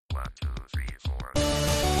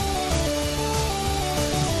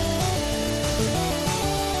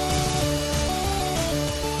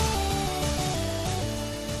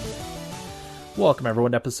Welcome,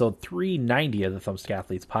 everyone, to episode 390 of the Thumbstick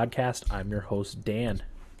Athletes podcast. I'm your host, Dan.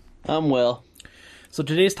 I'm Will. So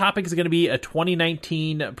today's topic is going to be a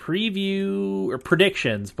 2019 preview, or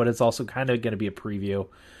predictions, but it's also kind of going to be a preview.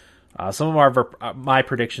 Some of my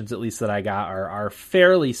predictions, at least that I got, are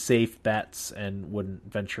fairly safe bets and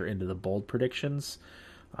wouldn't venture into the bold predictions.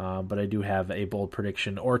 But I do have a bold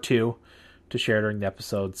prediction or two to share during the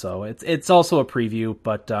episode, so it's also a preview,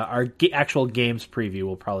 but our actual games preview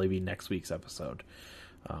will probably be next week's episode.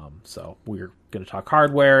 So we're going to talk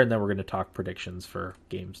hardware, and then we're going to talk predictions for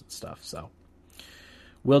games and stuff. So,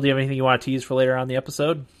 Will, do you have anything you want to tease for later on in the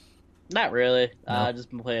episode? Not really. No? I've just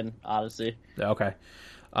been playing Odyssey. Okay.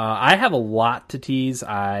 I have a lot to tease.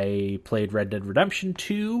 I played Red Dead Redemption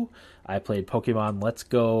 2. I played Pokemon Let's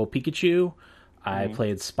Go Pikachu. I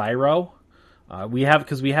played Spyro. We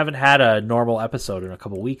haven't had a normal episode in a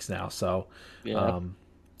couple weeks now, so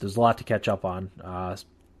there's a lot to catch up on.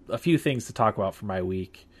 A few things to talk about for my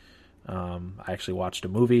week. I actually watched a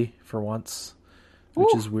movie for once,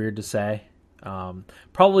 which is weird to say.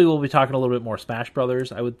 Probably we'll be talking a little bit more Smash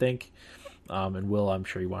Brothers, I would think. And Will, I'm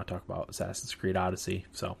sure you want to talk about Assassin's Creed Odyssey.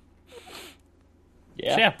 So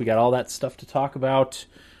yeah, we got all that stuff to talk about.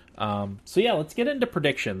 Let's get into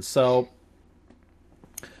predictions. So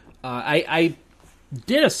I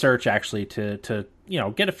did a search actually to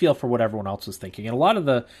get a feel for what everyone else was thinking, and a lot of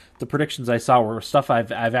the predictions I saw were stuff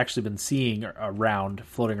I've actually been seeing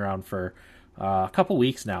floating around for a couple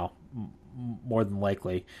weeks now, more than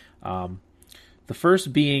likely. The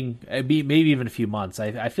first being maybe even a few months.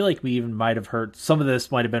 I feel like we even might have heard some of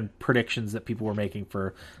this might have been predictions that people were making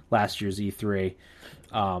for last year's E3.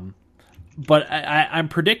 But I'm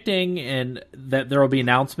predicting that there will be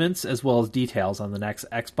announcements as well as details on the next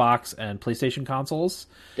Xbox and PlayStation consoles.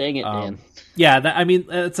 Dang it, Dan.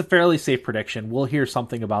 It's a fairly safe prediction. We'll hear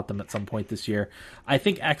something about them at some point this year. I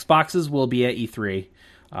think Xboxes will be at E3.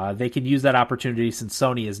 They can use that opportunity since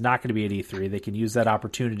Sony is not going to be at E3. They can use that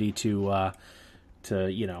opportunity to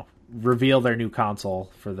reveal their new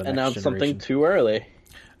console for the next generation.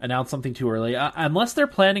 Announce something too early. Unless they're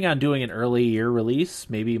planning on doing an early year release,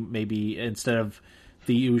 maybe instead of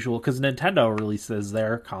the usual, because Nintendo releases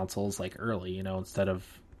their consoles like early, instead of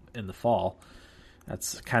in the fall.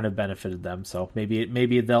 That's kind of benefited them. So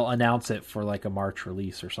maybe they'll announce it for like a March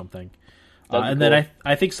release or something. Then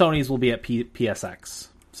I think Sony's will be at PSX.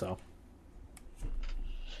 So.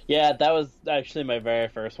 Yeah, that was actually my very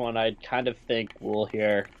first one. I kind of think we'll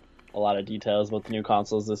hear a lot of details about the new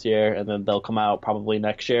consoles this year, and then they'll come out probably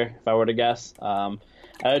next year, if I were to guess.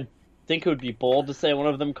 I think it would be bold to say one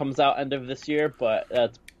of them comes out end of this year, but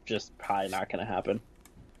that's just probably not going to happen.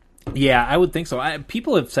 Yeah, I would think so.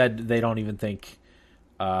 People have said they don't even think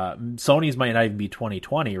Sony's might not even be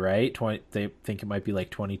 2020, right? They think it might be like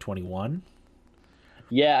 2021.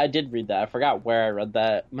 Yeah, I did read that. I forgot where I read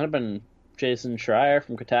that. It might have been Jason Schreier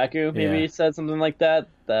from Kotaku maybe said something like that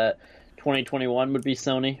 2021 would be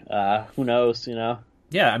Sony. Who knows,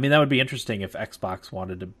 Yeah, that would be interesting if Xbox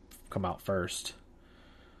wanted to come out first.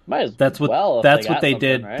 That's what they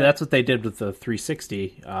did. Right? That's what they did with the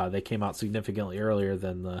 360. They came out significantly earlier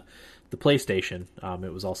than the PlayStation.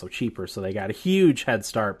 It was also cheaper, so they got a huge head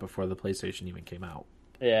start before the PlayStation even came out.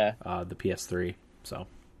 Yeah. The PS3. So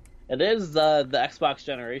it is the Xbox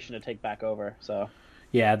generation to take back over. So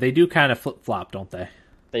yeah, they do kind of flip flop, don't they?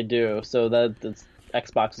 They do. So that's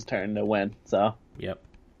Xbox's turn to win. So yep.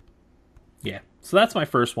 Yeah. So that's my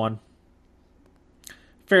first one.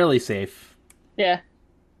 Fairly safe. Yeah.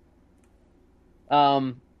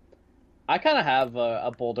 I kind of have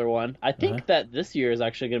a bolder one. I think that this year is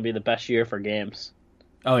actually going to be the best year for games.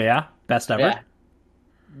 Oh yeah, best ever. Yeah.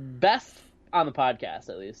 Best on the podcast,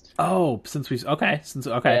 at least. Oh, since we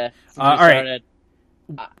started. All right.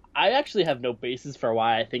 I actually have no basis for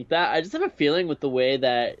why I think that. I just have a feeling with the way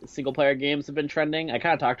that single-player games have been trending. I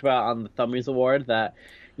kind of talked about on the Thummies Award that,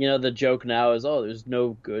 the joke now is, there's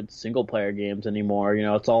no good single-player games anymore.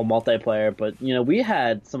 It's all multiplayer. But, we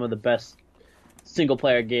had some of the best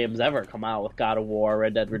single-player games ever come out with God of War,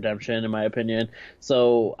 Red Dead Redemption, in my opinion.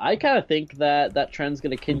 So I kind of think that trend's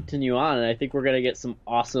going to continue on, and I think we're going to get some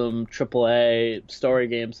awesome AAA story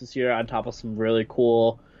games this year on top of some really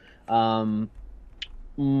cool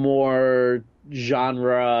more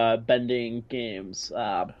genre-bending games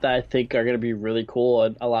that I think are going to be really cool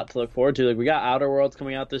and a lot to look forward to. Like, we got Outer Worlds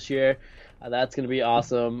coming out this year. That's going to be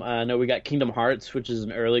awesome. I know we got Kingdom Hearts, which is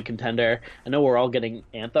an early contender. I know we're all getting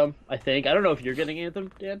Anthem, I think. I don't know if you're getting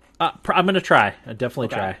Anthem, Dan. I'm going to try. I'll definitely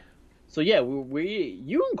try. So, yeah,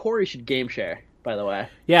 you and Corey should game share, by the way.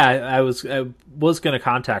 Yeah, I was going to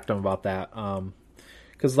contact him about that.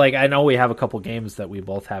 Because like I know we have a couple games that we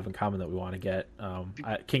both have in common that we want to get.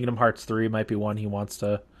 Kingdom Hearts 3 might be one he wants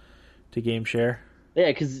to game share. Yeah,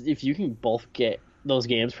 because if you can both get those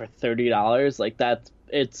games for $30, like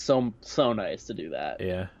it's so nice to do that.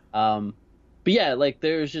 Yeah. But yeah, like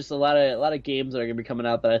there's just a lot of games that are gonna be coming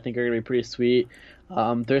out that I think are gonna be pretty sweet.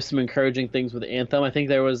 There's some encouraging things with Anthem. I think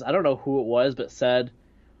there was, I don't know who it was, but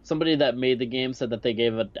somebody that made the game said that they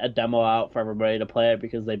gave a demo out for everybody to play it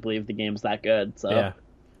because they believe the game's that good. So yeah.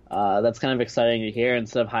 That's kind of exciting to hear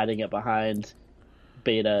instead of hiding it behind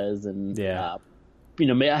betas and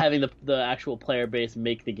having the actual player base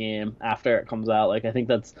make the game after it comes out. Like I think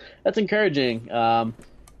that's encouraging.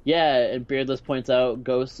 Yeah, and Beardless points out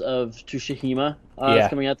Ghosts of Tsushima is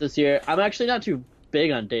coming out this year. I'm actually not too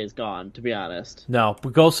big on Days Gone, to be honest. No,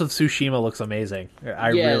 but Ghosts of Tsushima looks amazing. I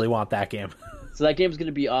really want that game. So that game's going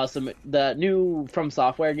to be awesome. The new From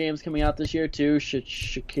Software game's coming out this year, too.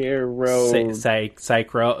 Sekiro.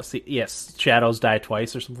 Yes, Shadows Die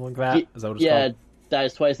Twice or something like that. Is that what it's called?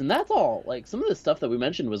 Dies Twice. And that's all. Like, some of the stuff that we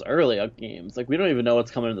mentioned was early games. Like, we don't even know what's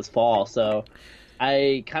coming in this fall, so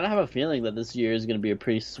I kind of have a feeling that this year is going to be a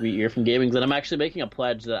pretty sweet year from gaming, and I'm actually making a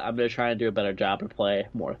pledge that I'm going to try and do a better job to play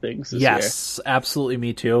more things this year. Yes, absolutely,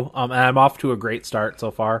 me too. And I'm off to a great start so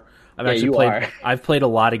far. I've played a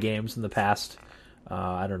lot of games in the past,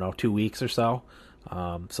 2 weeks or so.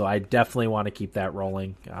 So I definitely want to keep that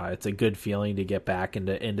rolling. It's a good feeling to get back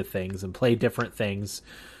into things and play different things,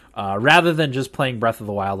 rather than just playing Breath of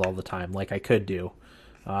the Wild all the time like I could do.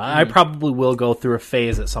 I probably will go through a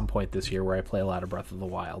phase at some point this year where I play a lot of Breath of the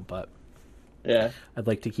Wild, but yeah, I'd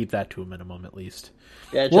like to keep that to a minimum at least.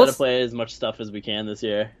 Yeah, try to play as much stuff as we can this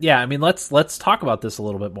year. Yeah, I mean, let's talk about this a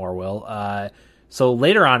little bit more, Will. So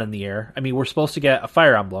later on in the year, I mean, we're supposed to get a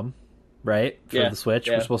Fire Emblem, right, for the Switch.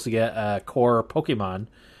 Yeah. We're supposed to get a core Pokemon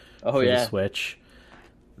for the Switch.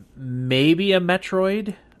 Maybe a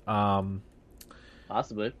Metroid.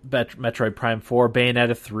 Possibly. Metroid Prime 4,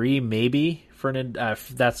 Bayonetta 3, maybe.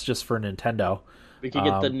 That's just for Nintendo. We could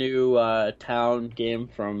get the new town game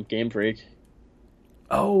from Game Freak.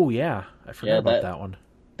 Oh yeah, I forgot about that one.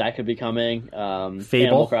 That could be coming. Fable,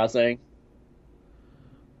 Animal Crossing.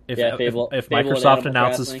 Fable. If Microsoft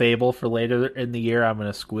announces Fable for later in the year, I'm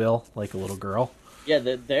going to squeal like a little girl. Yeah,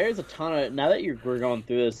 there's a ton of. Now that we're going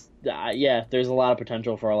through this, there's a lot of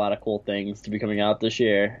potential for a lot of cool things to be coming out this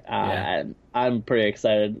year. And I'm pretty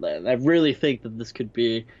excited. I really think that this could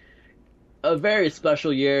be a very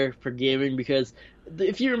special year for gaming, because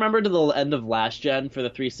if you remember to the end of last gen for the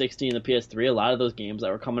 360 and the PS3, a lot of those games that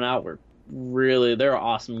were coming out were they're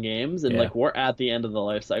awesome games, and we're at the end of the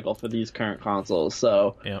life cycle for these current consoles.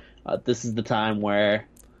 So this is the time where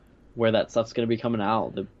that stuff's going to be coming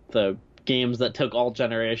out. The games that took all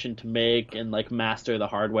generation to make and master the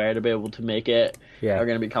hardware to be able to make it are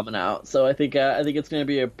going to be coming out. So I think it's going to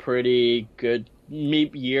be a pretty good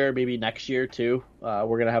year, maybe next year too. We're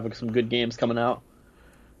going to have some good games coming out.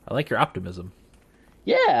 I like your optimism.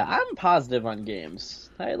 Yeah, I'm positive on games.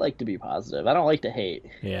 I like to be positive. I don't like to hate.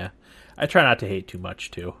 Yeah, I try not to hate too much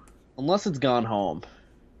too. Unless it's Gone Home.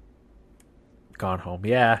 Gone Home,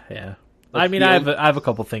 yeah. I mean, I have a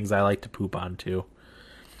couple things I like to poop on too.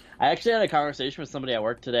 I actually had a conversation with somebody at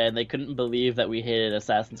work today, and they couldn't believe that we hated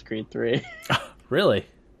Assassin's Creed 3. Really? I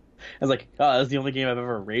was like, oh, that's the only game I've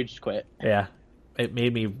ever rage quit. Yeah, it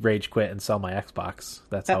made me rage quit and sell my Xbox.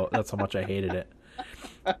 That's how much I hated it.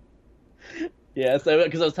 Yeah, so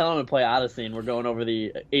because I was telling him to play Odyssey, and we're going over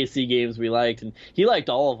the AC games we liked, and he liked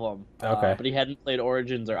all of them. Okay. But he hadn't played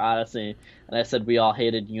Origins or Odyssey, and I said we all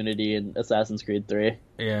hated Unity and Assassin's Creed 3.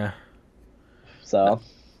 Yeah. So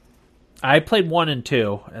I played 1 and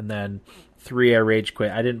 2, and then 3 I rage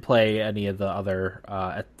quit. I didn't play any of the other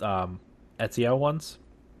Ezio ones.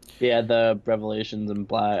 Yeah, the Revelations and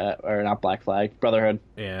not Black Flag, Brotherhood.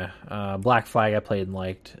 Yeah, Black Flag I played and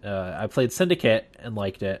liked. I played Syndicate and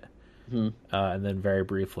liked it. And then very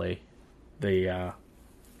briefly the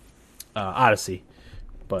Odyssey,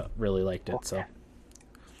 but really liked it. So,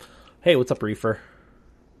 hey, what's up, Reefer?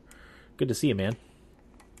 Good to see you, man.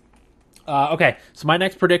 Okay, so my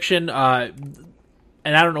next prediction, and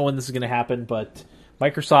I don't know when this is going to happen, but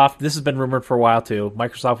Microsoft, this has been rumored for a while too,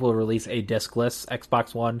 Microsoft will release a discless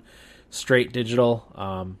Xbox One, straight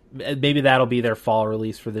digital. Maybe that'll be their fall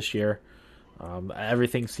release for this year.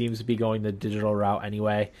 Everything seems to be going the digital route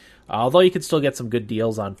anyway. Although you could still get some good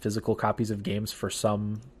deals on physical copies of games for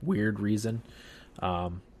some weird reason.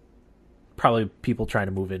 Probably people trying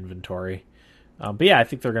to move inventory. But yeah, I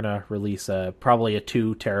think they're going to release probably a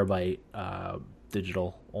 2 terabyte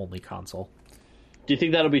digital only console. Do you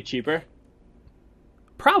think that'll be cheaper?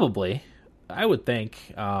 Probably. I would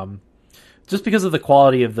think. It's just because of the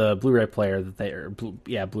quality of the Blu-ray player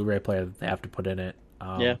Blu-ray player that they have to put in it.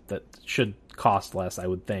 That should cost less, I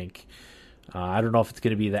would think. I don't know if it's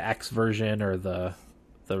going to be the X version or the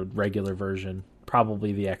regular version.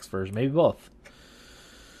 Probably the X version, maybe both.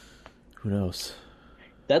 Who knows?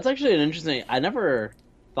 That's actually an interesting. I never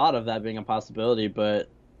thought of that being a possibility, but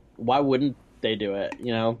why wouldn't they do it?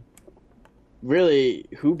 You know, really,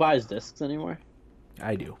 who buys discs anymore?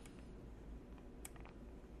 I do.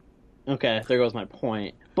 Okay, there goes my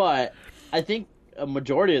point. But I think a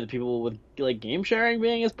majority of the people with like game sharing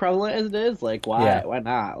being as prevalent as it is, like why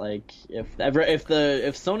not? Like if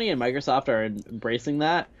Sony and Microsoft are embracing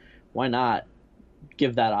that, why not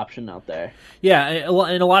give that option out there? Yeah,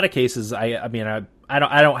 in a lot of cases, I mean I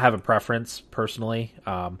don't have a preference personally.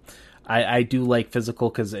 I do like physical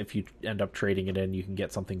because if you end up trading it in, you can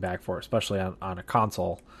get something back for it, especially on a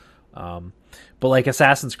console. But like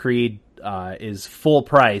Assassin's Creed is full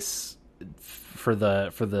price for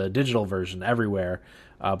the digital version everywhere,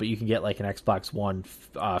 but you can get like an Xbox One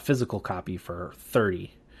physical copy for $30.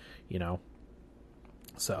 You know,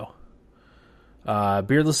 so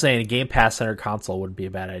Beardless saying a Game Pass centered console wouldn't be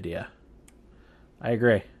a bad idea. I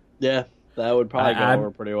agree. Yeah, that would probably go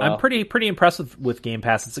over pretty well. I'm pretty impressed with Game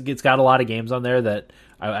Pass. It's got a lot of games on there that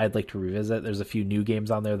I'd like to revisit. There's a few new games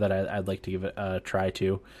on there that I'd like to give it a try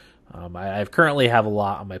to. I currently have a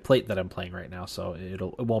lot on my plate that I'm playing right now, so it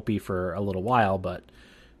won't be for a little while, but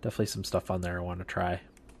definitely some stuff on there I want to try.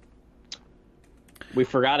 We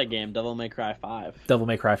forgot a game, Devil May Cry 5. Devil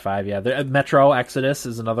May Cry 5, yeah. Metro Exodus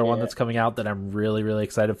is another one that's coming out that I'm really, really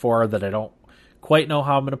excited for, that I don't quite know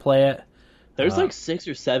how I'm going to play it. There's like 6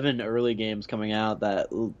 or 7 early games coming out that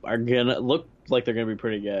are going to look like they're going to be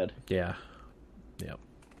pretty good. Yeah. Yep.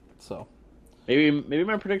 So. Maybe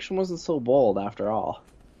my prediction wasn't so bold after all.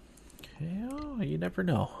 Yeah, you never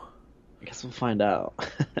know. I guess we'll find out.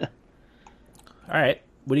 All right.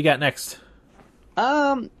 What do you got next?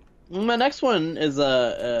 My next one is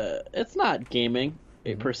it's not gaming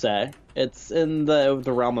per se. It's in the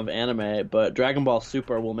realm of anime, but Dragon Ball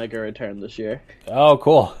Super will make a return this year. Oh,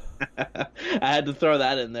 cool. I had to throw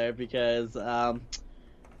that in there because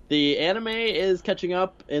the anime is catching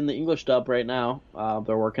up in the English dub right now.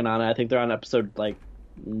 They're working on it. I think they're on episode like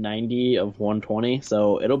 90 of 120,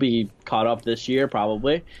 so it'll be caught up this year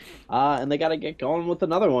probably. And they got to get going with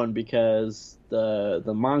another one because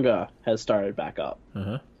the manga has started back up.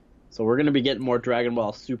 Uh-huh. So we're going to be getting more Dragon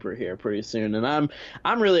Ball Super here pretty soon, and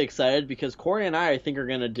I'm really excited because Corey and I think are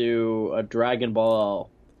going to do a Dragon Ball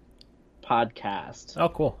podcast. Oh,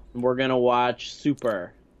 cool. And we're going to watch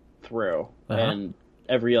Super through, and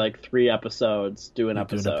every like 3 episodes do an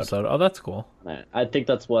episode. Oh, that's cool. I think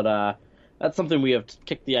that's what that's something we have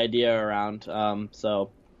kicked the idea around. So I'm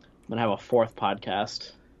going to have a 4th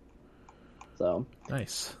podcast. So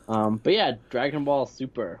nice. But yeah, Dragon Ball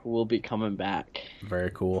Super will be coming back.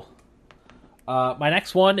 Very cool. My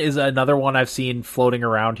next one is another one I've seen floating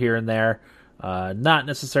around here and there. Not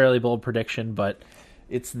necessarily bold prediction, but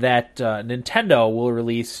it's that Nintendo will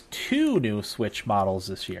release 2 new Switch models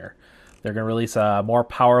this year. They're going to release a more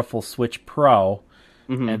powerful Switch Pro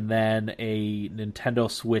and then a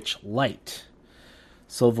Nintendo Switch Lite.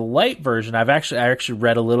 So the Lite version, I actually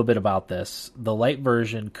read a little bit about this. The Lite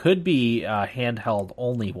version could be a handheld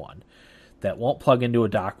only one that won't plug into a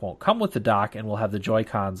dock, won't come with the dock, and will have the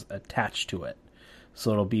Joy-Cons attached to it.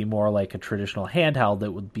 So it'll be more like a traditional handheld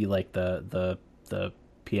that would be like the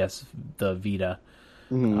PS, the Vita.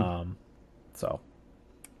 So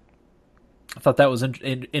I thought that was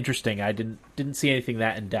interesting. I didn't see anything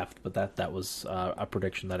that in depth, but that was a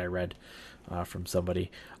prediction that I read from somebody.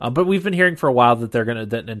 But we've been hearing for a while that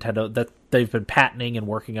Nintendo that they've been patenting and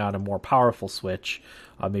working on a more powerful Switch.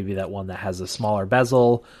 Maybe that one that has a smaller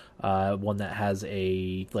bezel, one that has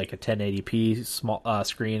a 1080p small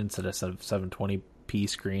screen instead of 720p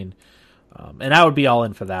screen. And I would be all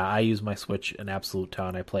in for that. I use my Switch an absolute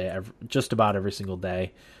ton. I play it just about every single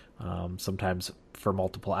day, sometimes for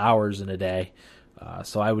multiple hours in a day.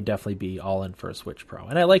 So I would definitely be all in for a Switch Pro.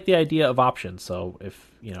 And I like the idea of options. So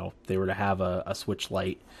if they were to have a Switch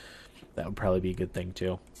Lite, that would probably be a good thing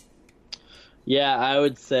too. Yeah, I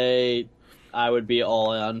would say I would be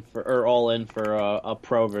all in for a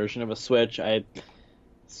Pro version of a Switch.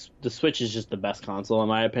 The Switch is just the best console in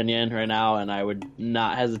my opinion right now, and I would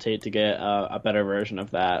not hesitate to get a better version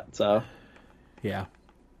of that. So, yeah,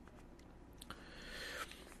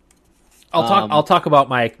 I'll talk about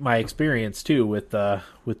my experience too with the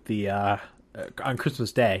on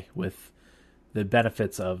Christmas Day with the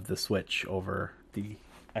benefits of the Switch over the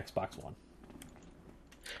Xbox One.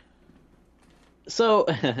 So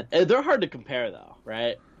they're hard to compare, though,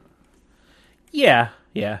 right? Yeah.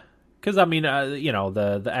 because I mean,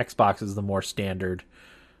 the Xbox is the more standard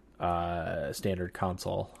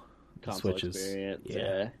console. Switch experience.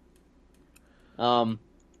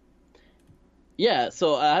 Yeah.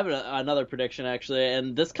 So I have another prediction actually,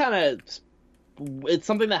 and this kind of it's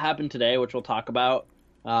something that happened today, which we'll talk about.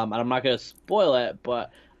 And I'm not going to spoil it,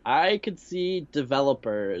 but I could see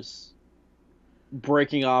developers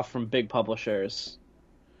breaking off from big publishers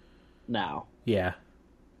now. Yeah.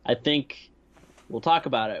 I think we'll talk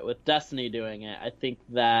about it with Destiny doing it. I think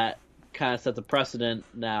that kind of sets a precedent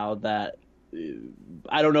now that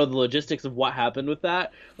I don't know the logistics of what happened with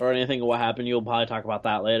that or anything of what happened. You'll probably talk about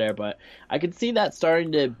that later, but I could see that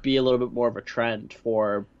starting to be a little bit more of a trend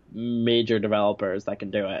for major developers that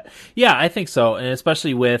can do it. Yeah, I think so, and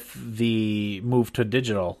especially with the move to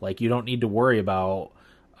digital, like you don't need to worry about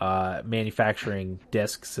manufacturing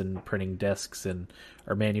discs and printing discs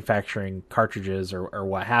or manufacturing cartridges or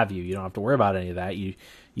what have you. You don't have to worry about any of that. You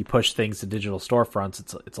push things to digital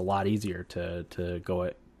storefronts. It's a lot easier to go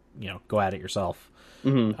at it yourself,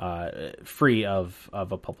 free of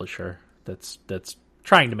a publisher that's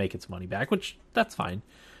trying to make its money back, which that's fine.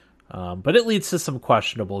 But it leads to some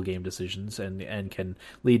questionable game decisions and can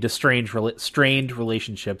lead to strained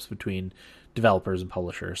relationships between developers and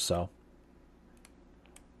publishers. So,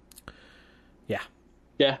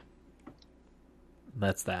 yeah,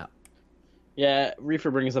 that's that. Yeah,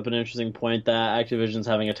 Reefer brings up an interesting point that Activision's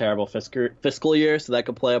having a terrible fiscal year, so that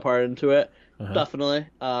could play a part into it. Definitely.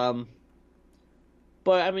 But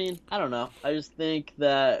I mean, I don't know. I just think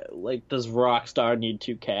that does Rockstar need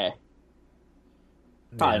 2K?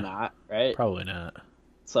 Probably not, right? Probably not.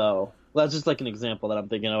 So that's just an example that I'm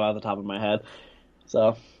thinking of off the top of my head.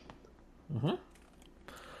 So,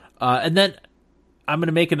 and then I'm going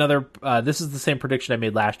to make another. This is the same prediction I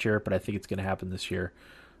made last year, but I think it's going to happen this year.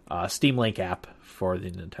 Steam Link app for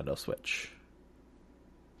the Nintendo Switch.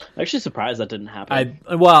 I'm actually surprised that didn't happen.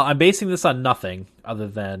 I'm basing this on nothing other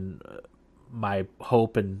than my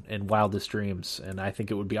hope and wildest dreams, and I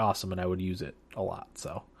think it would be awesome, and I would use it a lot.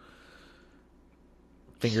 So.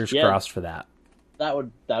 Fingers crossed for that. That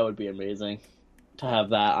would be amazing to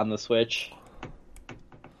have that on the Switch.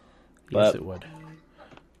 Yes, it would.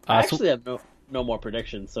 I actually have no more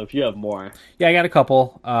predictions, so if you have more. Yeah, I got a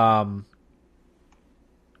couple. New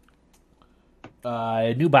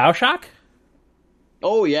BioShock?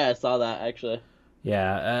 Oh yeah, I saw that actually.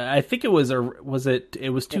 Yeah, I think it was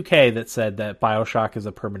 2K that said that BioShock is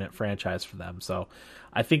a permanent franchise for them. So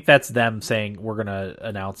I think that's them saying we're going to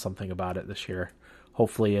announce something about it this year.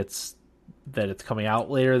 Hopefully it's coming out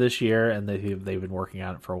later this year, and they've been working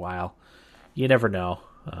on it for a while. You never know.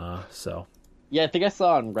 Yeah, I think I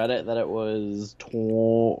saw on Reddit that it was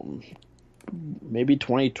maybe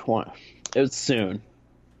 2020. It was soon.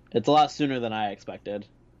 It's a lot sooner than I expected.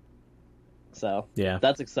 So yeah,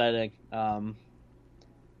 that's exciting.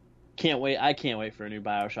 Can't wait. I can't wait for a new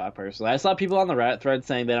BioShock personally. I saw people on the Reddit thread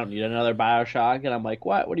saying they don't need another BioShock, and I'm like,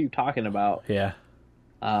 what? What are you talking about? Yeah.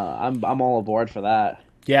 I'm all aboard for that.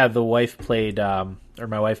 Yeah, my wife played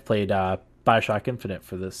BioShock Infinite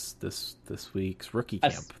for this week's rookie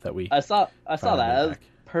camp I saw that. That was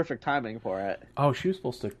perfect timing for it. Oh, she was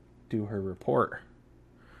supposed to do her report.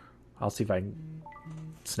 I'll see if I can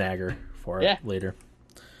snag her for it later.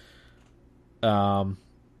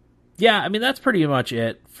 Yeah, I mean that's pretty much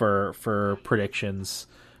it for predictions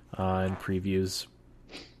and previews.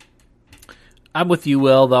 I'm with you,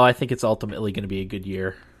 Will, though. I think it's ultimately going to be a good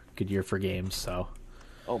year for games. So,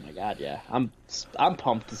 oh my god, yeah, I'm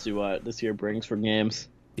pumped to see what this year brings for games.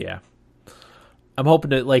 Yeah, I'm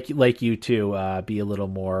hoping to like you too, be a little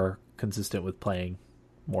more consistent with playing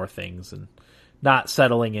more things and not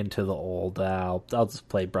settling into the old. I'll just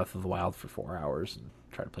play Breath of the Wild for 4 hours and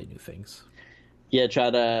try to play new things. Yeah,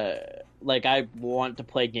 I want to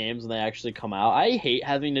play games when they actually come out. I hate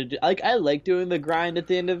having to do, I like doing the grind at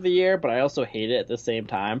the end of the year, but I also hate it at the same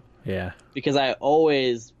time. Yeah. Because I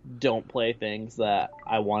always don't play things that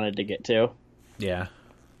I wanted to get to. Yeah.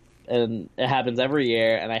 And it happens every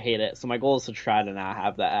year, and I hate it. So my goal is to try to not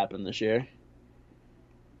have that happen this year.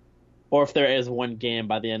 Or if there is one game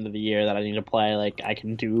by the end of the year that I need to play, I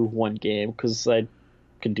can do one game, because I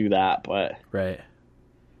can do that, but... Right.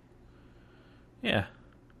 Yeah.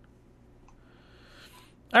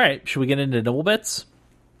 All right, should we get into Nibble Bits?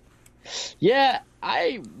 Yeah,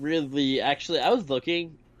 I was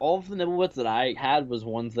looking. All of the Nibble Bits that I had was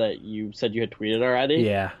ones that you said you had tweeted already.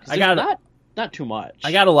 Yeah, I got not too much.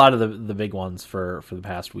 I got a lot of the big ones for the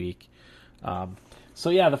past week. So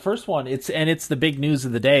yeah, the first one, it's the big news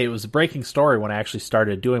of the day. It was a breaking story when I actually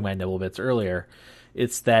started doing my Nibble Bits earlier.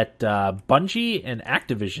 It's that Bungie and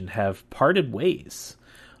Activision have parted ways.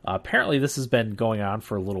 Apparently, this has been going on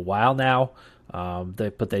for a little while now,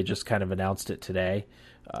 but they just kind of announced it today.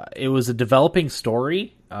 It was a developing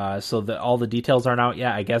story, so that all the details aren't out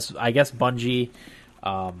yet. I guess Bungie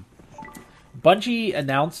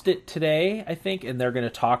announced it today, I think, and they're going to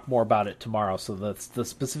talk more about it tomorrow. So that's the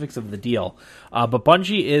specifics of the deal. But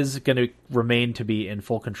Bungie is going to remain to be in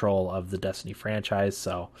full control of the Destiny franchise.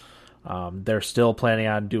 So they're still planning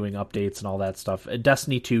on doing updates and all that stuff.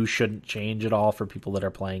 Destiny 2 shouldn't change at all for people that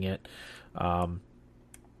are playing it. But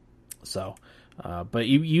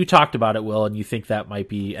you talked about it, Will, and you think that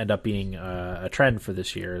might end up being a trend for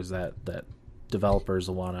this year, is that developers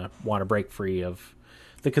will want to break free of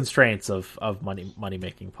the constraints of money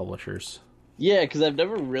making publishers. Yeah, because I've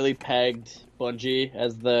never really pegged Bungie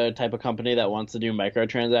as the type of company that wants to do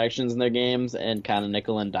microtransactions in their games and kind of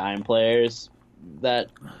nickel and dime players. That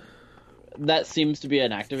seems to be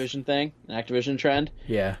an Activision thing, an Activision trend.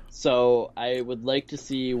 Yeah. So I would like to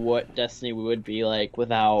see what Destiny would be like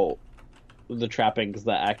without the trappings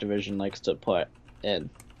that Activision likes to put in.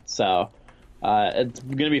 So it's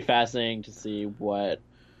going to be fascinating to see what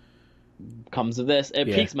comes of this. It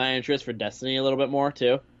piques my interest for Destiny a little bit more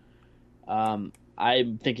too. I'm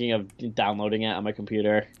thinking of downloading it on my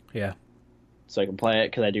computer. Yeah. So I can play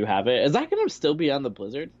it because I do have it. Is that going to still be on the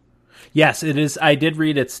Blizzard? Yes, it is. I did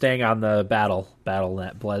read it's staying on the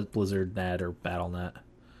BattleNet, BlizzardNet or BattleNet.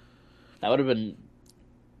 That would have been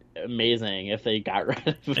amazing if they got rid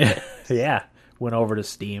of it. Yeah, went over to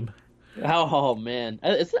Steam. Oh man,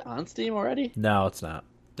 is it on Steam already? No, it's not.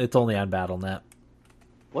 It's only on BattleNet.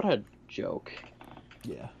 What a joke.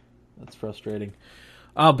 Yeah, that's frustrating.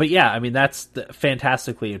 But yeah, I mean that's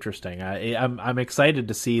fantastically interesting. I'm excited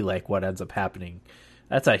to see like what ends up happening.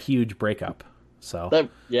 That's a huge breakup. So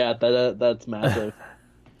that's massive.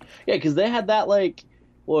 Yeah, because they had that like,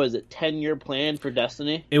 what was it, 10-year plan for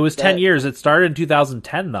Destiny? It was 10 years. It started in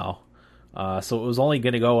 2010 though, so it was only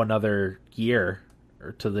going to go another year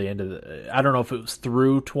or to the end of the. I don't know if it was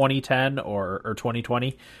through 2010 or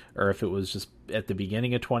 2020, or if it was just at the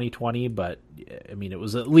beginning of 2020. But I mean, it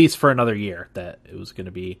was at least for another year that it was going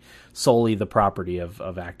to be solely the property of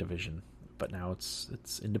Activision. But now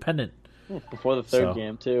it's independent. Before the third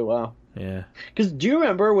game too. Wow. Yeah. Because do you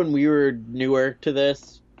remember when we were newer to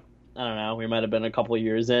this? I don't know. We might have been a couple of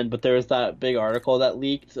years in, but there was that big article that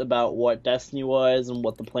leaked about what Destiny was and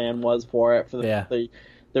what the plan was for it.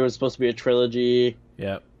 There was supposed to be a trilogy.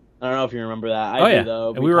 Yep. I don't know if you remember that. I do,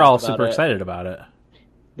 though. And we were all super excited about it.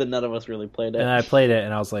 But none of us really played it. And I played it,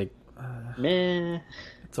 and I was like, meh.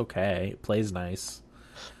 It's okay. It plays nice.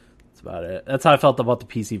 That's about it. That's how I felt about the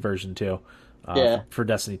PC version, too. For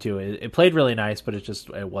Destiny 2. It played really nice, but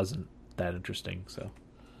it wasn't that interesting. So,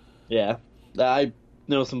 yeah. I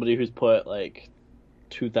know somebody who's put like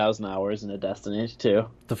 2,000 hours into Destiny 2.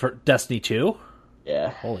 Destiny 2?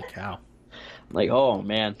 Yeah. Holy cow. Like, oh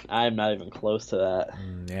man, I'm not even close to that.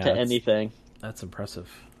 To anything. That's impressive.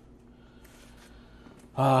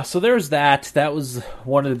 So there's that. That was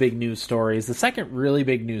one of the big news stories. The second really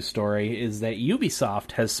big news story is that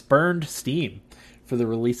Ubisoft has spurned Steam for the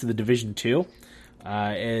release of The Division 2,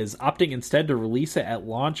 is opting instead to release it at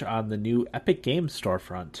launch on the new Epic Games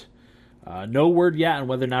storefront. No word yet on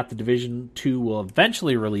whether or not The Division 2 will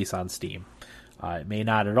eventually release on Steam. It may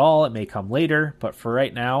not at all, it may come later, but for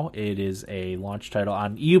right now, it is a launch title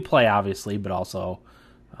on Uplay, obviously, but also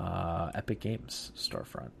Epic Games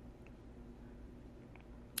storefront.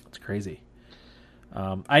 It's crazy.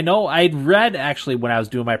 I know I'd read, actually, when I was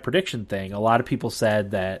doing my prediction thing, a lot of people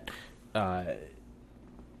said that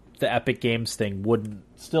the Epic Games thing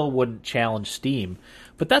wouldn't challenge Steam,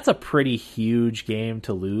 but that's a pretty huge game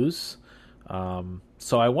to lose.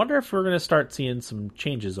 So I wonder if we're going to start seeing some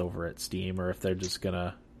changes over at Steam, or if they're just going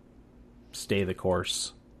to stay the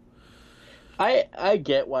course. I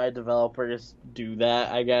get why developers do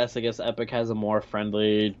that. I guess Epic has a more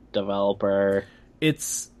friendly developer.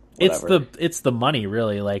 It's the money,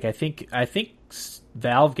 really. Like I think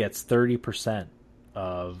Valve gets 30%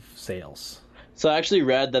 of sales. So I actually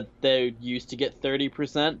read that they used to get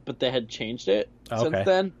 30%, but they had changed it since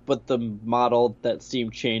then. But the model that Steam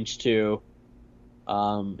changed to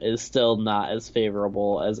is still not as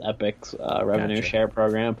favorable as Epic's revenue share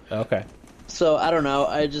program. Okay. So I don't know.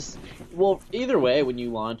 Either way, when you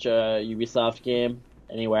launch a Ubisoft game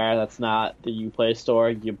anywhere that's not the Uplay store,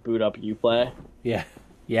 you boot up Uplay. Yeah.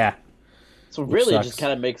 Yeah. So really, it just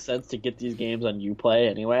kind of makes sense to get these games on Uplay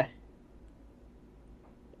anyway.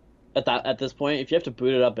 At this point, if you have to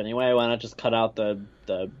boot it up anyway, why not just cut out the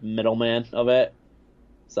middleman of it?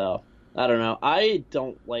 So I don't know. I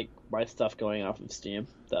don't like my stuff going off of Steam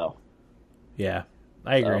though. Yeah,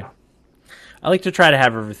 I agree. I like to try to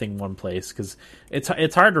have everything in one place because it's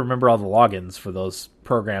hard to remember all the logins for those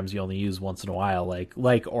programs you only use once in a while,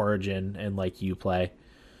 like Origin and like Uplay,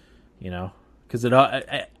 because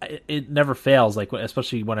it never fails. Like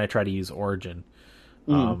especially when I try to use Origin,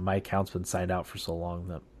 my account's been signed out for so long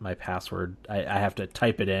that my password I have to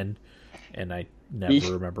type it in, and I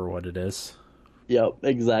never remember what it is. Yep,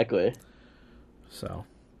 exactly. So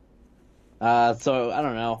I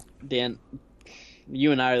don't know, Dan.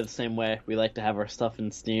 You and I are the same way. We like to have our stuff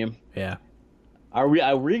in Steam. Yeah. Are we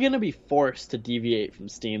going to be forced to deviate from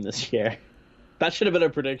Steam this year? That should have been a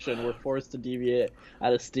prediction. We're forced to deviate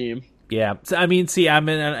out of Steam. Yeah. I mean, see, I'm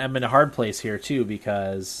in a hard place here too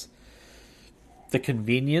because the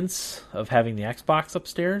convenience of having the Xbox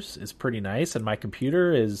upstairs is pretty nice, and my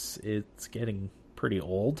computer it's getting pretty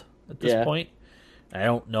old at this point. I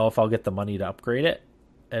don't know if I'll get the money to upgrade it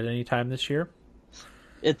at any time this year.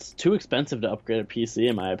 It's too expensive to upgrade a PC,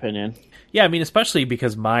 in my opinion. Yeah, I mean, especially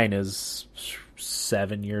because mine is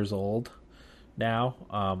 7 years old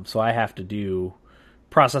now. So I have to do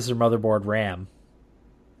processor, motherboard, RAM,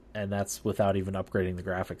 and that's without even upgrading the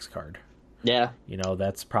graphics card. Yeah.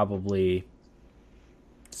 That's probably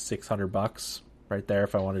 $600 right there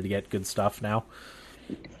if I wanted to get good stuff now.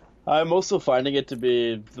 I'm also finding it to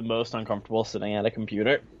be the most uncomfortable sitting at a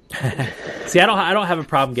computer. See, I don't have a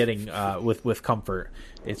problem getting with comfort.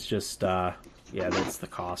 It's just that's the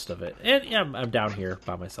cost of it. And yeah, I'm down here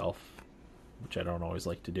by myself, which I don't always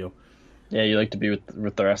like to do. Yeah, you like to be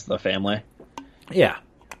with the rest of the family. Yeah.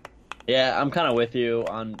 Yeah, I'm kind of with you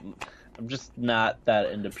on. I'm just not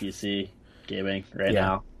that into PC gaming right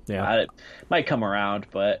now. Yeah, it might come around,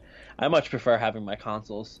 but I much prefer having my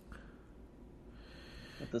consoles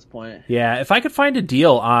at this point. Yeah, if I could find a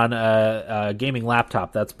deal on a gaming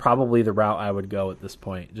laptop, that's probably the route I would go at this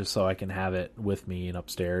point, just so I can have it with me and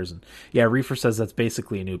upstairs. And yeah, Reefer says that's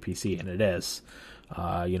basically a new PC, and it is.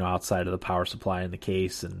 Outside of the power supply and the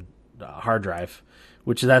case and hard drive,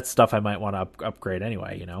 which that's stuff I might want to upgrade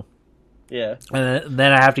anyway. Yeah. And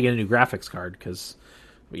then I have to get a new graphics card because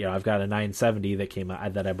I've got a 970 that came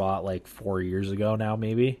out that I bought like 4 years ago now,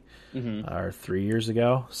 maybe, or 3 years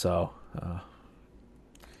ago. So.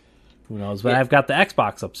 Who knows? But I've got the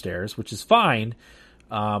Xbox upstairs, which is fine.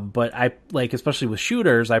 But I especially with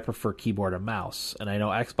shooters, I prefer keyboard and mouse. And I know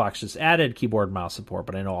Xbox just added keyboard and mouse support,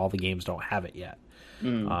 but I know all the games don't have it yet.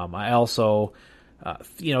 I also,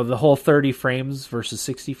 the whole 30 frames versus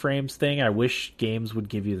 60 frames thing. I wish games would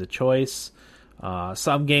give you the choice.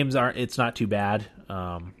 Some games it's not too bad.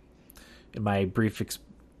 In my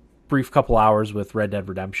brief couple hours with Red Dead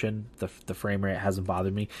Redemption, the frame rate hasn't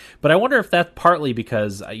bothered me. But I wonder if that's partly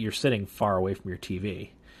because you're sitting far away from your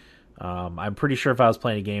TV. I'm pretty sure if I was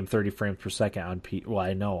playing a game 30 frames per second on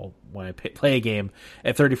I know when I play a game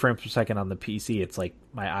at 30 frames per second on the PC, it's like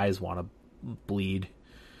my eyes want to bleed.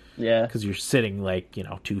 Yeah. Because you're sitting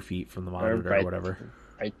 2 feet from the monitor or whatever.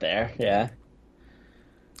 Right there, yeah.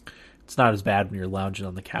 It's not as bad when you're lounging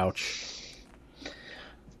on the couch.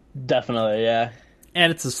 Definitely, yeah.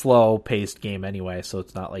 And it's a slow-paced game anyway, so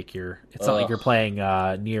it's not like you're playing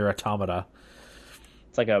Nier Automata.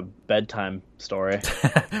 It's like a bedtime story.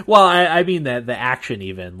 Well, I mean the action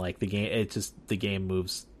even the game. The game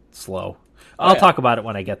moves slow. I'll talk about it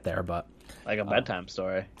when I get there, but like a bedtime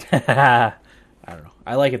story. I don't know.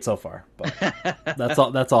 I like it so far, but that's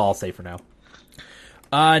all I'll say for now.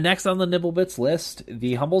 Next on the Nibblebits list,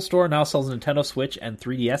 the Humble Store now sells Nintendo Switch and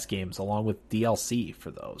 3DS games along with DLC for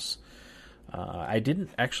those. I didn't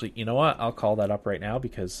actually... You know what? I'll call that up right now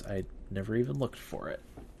because I never even looked for it.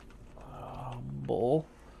 Humble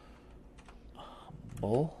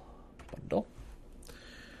Bundle.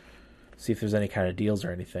 See if there's any kind of deals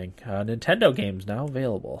or anything. Nintendo games now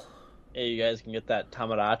available. Hey, you guys can get that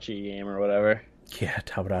Tamagotchi game or whatever. Yeah,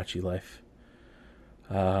 Tamagotchi life.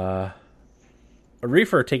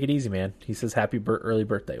 Reefer, take it easy, man. He says happy early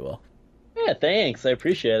birthday, Will. Yeah, thanks. I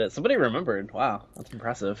appreciate it. Somebody remembered. Wow, that's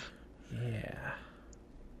impressive.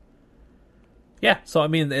 Yeah, so I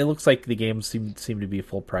mean, it looks like the games seem to be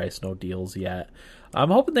full price, no deals yet. I'm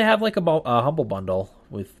hoping they have a Humble Bundle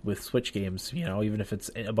with Switch games, even if it's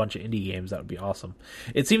a bunch of indie games, that would be awesome.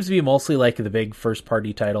 It seems to be mostly the big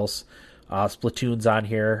first-party titles. Splatoon's on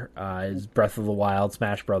here, is Breath of the Wild,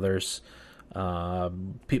 Smash Brothers,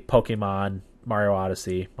 Pokemon, Mario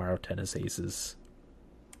Odyssey, Mario Tennis Aces.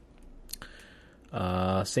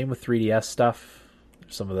 Same with 3DS stuff.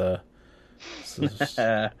 Some of the...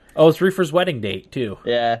 it's Reefer's wedding date, too.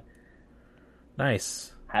 Yeah.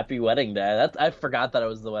 Nice. Happy wedding day. I forgot that it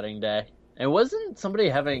was the wedding day. And wasn't somebody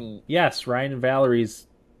having... Yes, Ryan and Valerie's...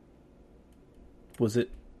 Was it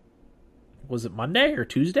Monday or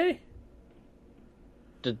Tuesday?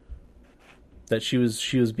 that she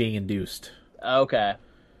was being induced. Okay,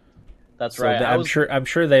 that's right. I'm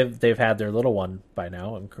sure they've had their little one by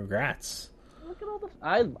now, and congrats. Look at all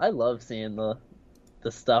I love seeing the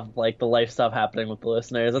stuff, like the life stuff happening with the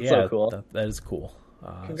listeners. That's so cool. That is cool.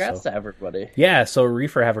 Congrats to everybody. Yeah, so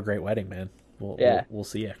Reefer, have a great wedding, man. We'll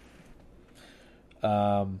see you.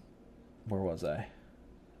 Where was I?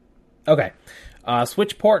 Okay.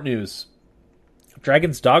 Switch port news.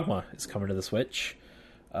 Dragon's Dogma is coming to the Switch.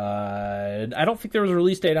 I don't think there was a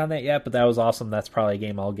release date on that yet, but that was awesome. That's probably a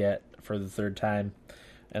game I'll get for the third time.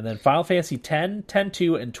 And then Final Fantasy X,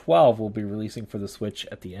 10-2, and 12 will be releasing for the Switch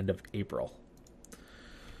at the end of April.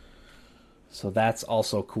 So that's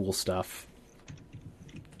also cool stuff.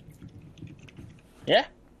 Yeah.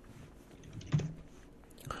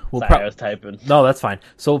 I was typing. No, that's fine.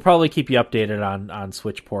 So we'll probably keep you updated on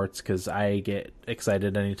Switch ports, because I get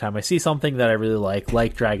excited anytime I see something that I really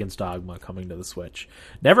like Dragon's Dogma coming to the Switch.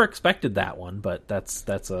 Never expected that one, but that's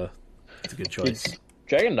a good choice.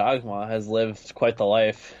 Dragon Dogma has lived quite the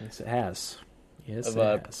life. Yes, it has. Yes, it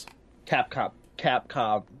has.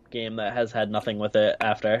 Capcom game that has had nothing with it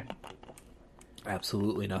after.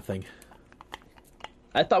 Absolutely nothing.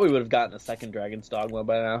 I thought we would have gotten a second Dragon's Dogma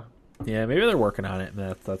by now. Yeah, maybe they're working on it,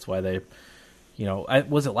 and that's why they,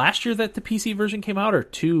 was it last year that the PC version came out, or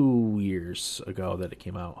 2 years ago that it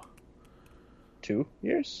came out? 2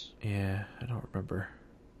 years? Yeah, I don't remember.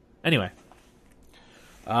 Anyway,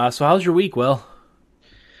 so how's your week, Will?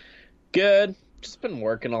 Good. Just been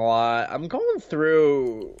working a lot. I'm going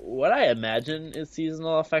through what I imagine is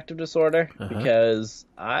seasonal affective disorder, because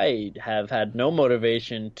I have had no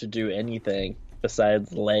motivation to do anything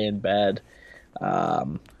besides lay in bed.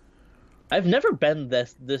 I've never been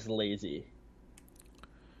this lazy.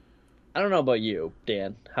 I don't know about you,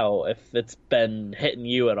 Dan, if it's been hitting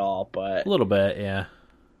you at all, but a little bit, yeah.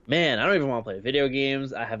 Man, I don't even want to play video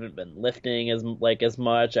games. I haven't been lifting as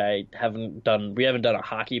much. We haven't done a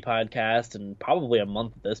hockey podcast in probably a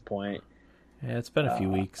month at this point. Yeah, it's been a few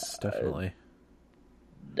weeks, definitely.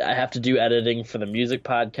 I have to do editing for the music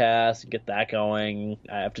podcast, get that going.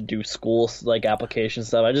 I have to do school application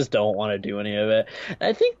stuff. I just don't want to do any of it. And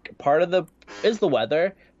I think part of is the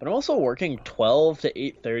weather, but I'm also working 12 to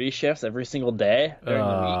 8:30 shifts every single day during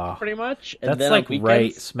the week, pretty much. And that's then like weekends,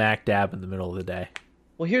 right smack dab in the middle of the day.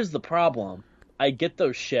 Well, here's the problem. I get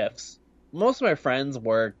those shifts. Most of my friends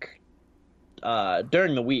work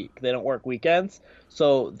during the week. They don't work weekends.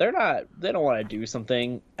 So they don't want to do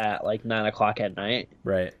something at 9:00 at night.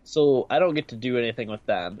 Right. So I don't get to do anything with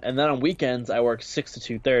them. And then on weekends, I work 6 to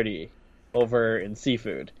 2:30 over in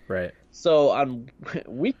seafood. Right. So on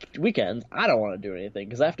weekends, I don't want to do anything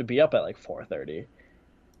because I have to be up at 4:30.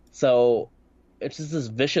 So it's just this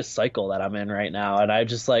vicious cycle that I'm in right now. And I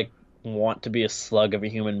just want to be a slug of a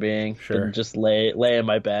human being. Sure. And just lay in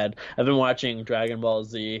my bed. I've been watching Dragon Ball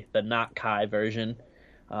Z, the not Kai version.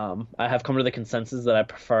 I have come to the consensus that I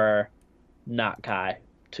prefer not Kai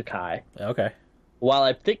to Kai. Okay. While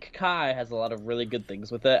I think Kai has a lot of really good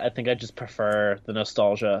things with it, I think I just prefer the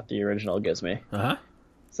nostalgia the original gives me. Uh-huh.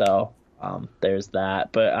 So, there's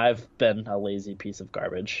that. But I've been a lazy piece of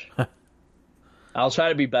garbage. I'll try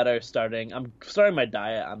to be better I'm starting my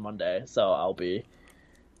diet on Monday, so I'll be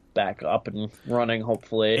back up and running,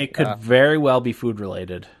 hopefully. It could very well be food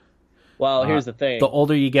related. Well, here's the thing. The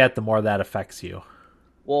older you get, the more that affects you.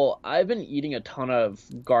 Well, I've been eating a ton of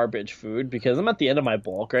garbage food because I'm at the end of my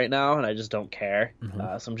bulk right now, and I just don't care.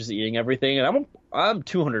 Mm-hmm. So I'm just eating everything, and I'm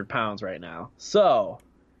 200 pounds right now. So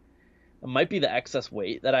it might be the excess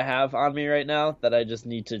weight that I have on me right now that I just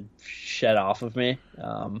need to shed off of me.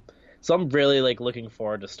 So I'm really looking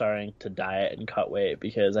forward to starting to diet and cut weight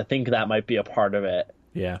because I think that might be a part of it.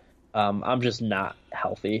 Yeah. I'm just not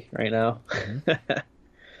healthy right now.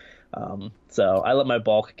 Mm-hmm. So I let my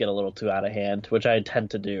bulk get a little too out of hand, which I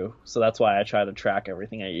tend to do. So that's why I try to track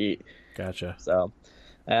everything I eat. Gotcha. So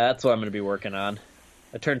that's what I'm going to be working on.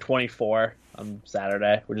 I turned 24 on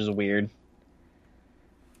Saturday, which is weird.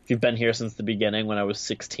 If you've been here since the beginning, when I was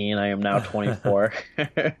 16, I am now 24.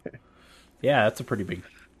 Yeah, that's a pretty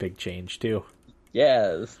big change too.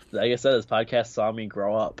 Yeah, like I said, this podcast saw me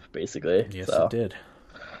grow up, basically. Yes, so. It did.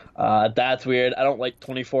 That's weird. I don't like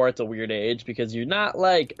 24. It's a weird age because you're not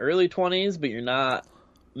early 20s, but you're not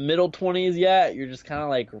middle 20s yet. You're just kind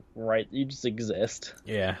of right. You just exist.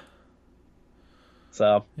 Yeah.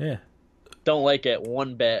 So yeah, don't like it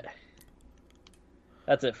one bit.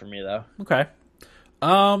 That's it for me though. Okay.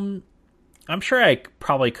 I'm sure I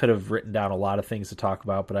probably could have written down a lot of things to talk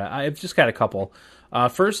about, but I've just got a couple.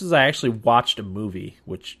 First is I actually watched a movie,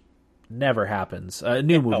 which never happens. A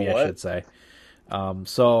new movie, I should say.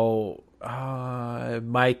 So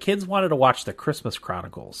My kids wanted to watch the Christmas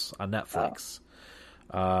Chronicles on Netflix,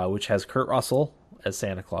 which has Kurt Russell as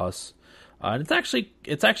Santa Claus, and it's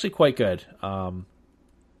actually quite good. I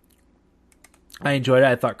enjoyed it.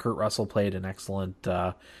 I thought Kurt Russell played an excellent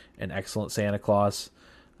Santa Claus.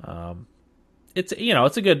 It's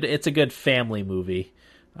a good family movie.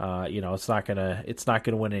 It's not gonna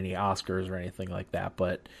win any Oscars or anything like that,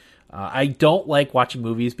 but I don't like watching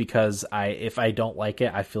movies because if I don't like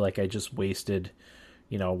it, I feel like I just wasted,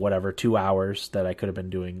 2 hours that I could have been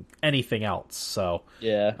doing anything else. So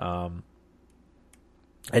yeah,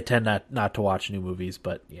 I tend not to watch new movies,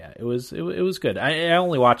 but yeah, it was good. I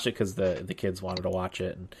only watched it because the kids wanted to watch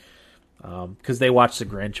it, and because they watched The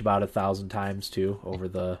Grinch about 1,000 times too over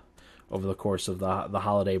the course of the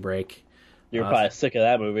holiday break. You're probably sick of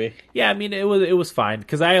that movie. Yeah, I mean it was fine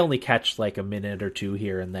because I only catch like a minute or two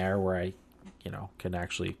here and there where I, can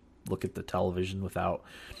actually look at the television without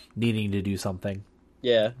needing to do something.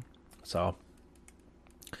 Yeah. So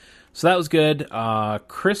that was good.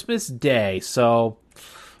 Christmas Day. So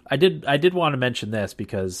I did want to mention this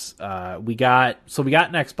because we got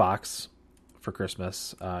an Xbox for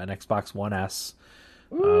Christmas, an Xbox One S,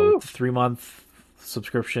 with a 3-month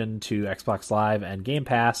subscription to Xbox Live and Game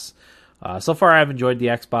Pass. So far, I've enjoyed the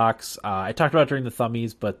Xbox. I talked about it during the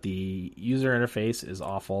Thummies, but the user interface is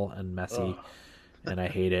awful and messy, and I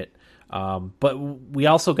hate it. But we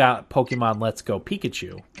also got Pokemon Let's Go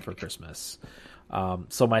Pikachu for Christmas.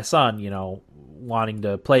 So my son, wanting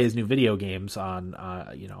to play his new video games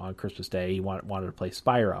on Christmas Day, he wanted to play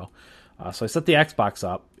Spyro. So I set the Xbox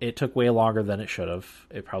up. It took way longer than it should have.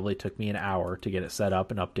 It probably took me an hour to get it set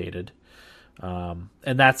up and updated.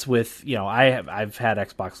 And that's with, I've had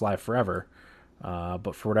Xbox Live forever,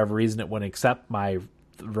 but for whatever reason, it wouldn't accept my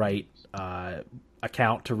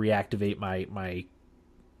account to reactivate my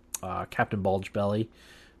Captain Bulge Belly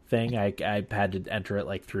thing. I had to enter it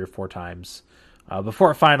like 3 or 4 times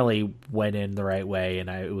before it finally went in the right way,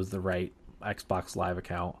 and it was the right Xbox Live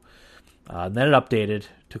account. And then it updated.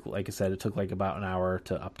 Like I said, it took like about an hour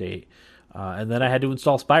to update, and then I had to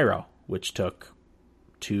install Spyro, which took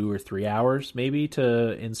 2 or 3 hours maybe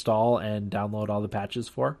to install and download all the patches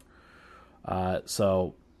for.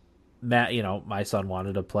 So Matt, my son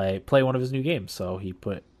wanted to play one of his new games, so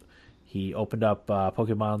he opened up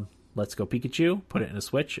Pokemon Let's Go Pikachu, put it in a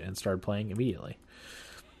Switch, and started playing immediately.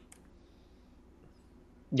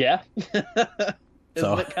 Yeah.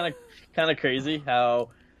 Isn't it kind of crazy how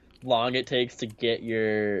long it takes to get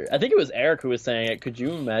your... I think it was Eric who was saying it. Could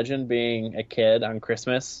you imagine being a kid on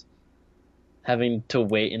Christmas having to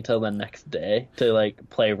wait until the next day to like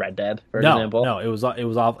play Red Dead, for example? No, it was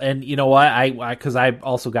all, and you know what? Because I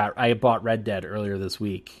bought Red Dead earlier this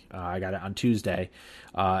week. I got it on Tuesday,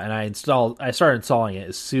 and I started installing it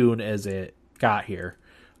as soon as it got here,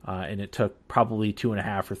 and it took probably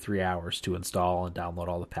 2.5 or 3 hours to install and download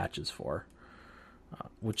all the patches for,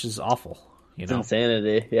 which is awful. It's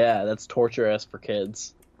insanity. Yeah, that's torturous for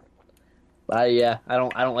kids. I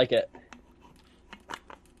don't like it.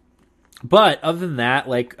 But other than that,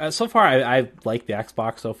 like so far, I like the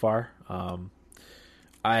Xbox so far.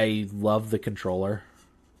 I love the controller.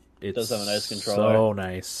 It does have a nice controller. So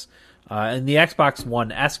nice. And the Xbox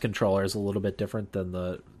One S controller is a little bit different than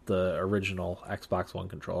the original Xbox One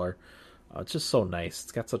controller. It's just so nice.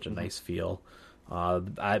 It's got such a nice feel.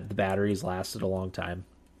 The batteries lasted a long time.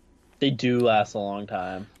 They do last a long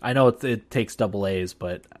time. I know it takes AA's,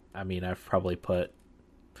 but I mean, I've probably put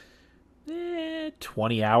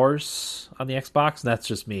 20 hours on the Xbox, and that's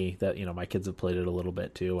just me. That my kids have played it a little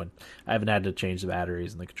bit too, and I haven't had to change the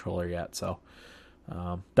batteries in the controller yet. So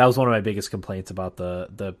that was one of my biggest complaints about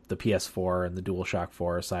the PS4 and the DualShock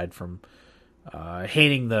 4, aside from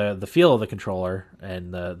hating the feel of the controller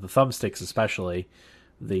and the thumbsticks especially.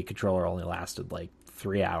 The controller only lasted like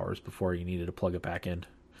 3 hours before you needed to plug it back in.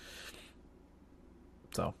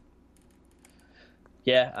 So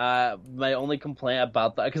yeah, my only complaint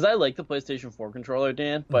about that, because I like the PlayStation 4 controller,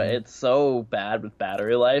 Dan, but it's so bad with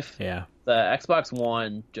battery life. Yeah, the Xbox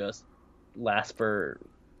One just lasts for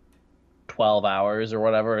 12 hours or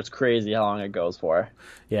whatever. It's crazy how long it goes for.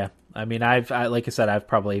 Yeah, I mean, like I said,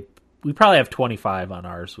 we probably have 25 on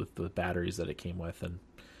ours with the batteries that it came with, and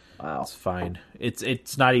wow, it's fine.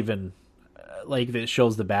 It's not even like it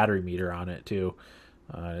shows the battery meter on it too.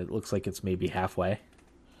 It looks like it's maybe halfway.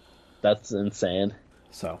 That's insane.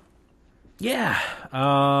 So, yeah.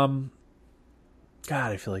 God,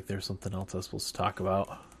 I feel like there's something else I was supposed to talk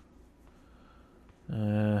about.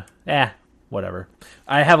 Whatever.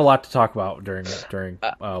 I have a lot to talk about during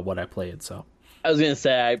what I played. So I was gonna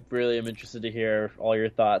say I really am interested to hear all your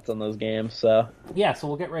thoughts on those games. So yeah, so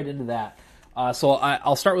we'll get right into that. I'll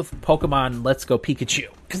start with Pokemon Let's Go Pikachu,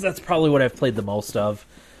 because that's probably what I've played the most of.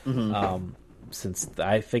 Since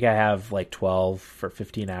I think I have like 12 or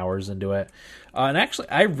 15 hours into it. And actually,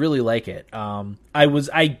 I really like it.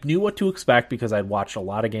 I knew what to expect because I'd watched a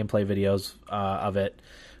lot of gameplay videos of it.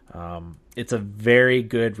 It's a very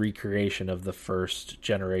good recreation of the first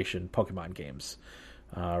generation Pokemon games.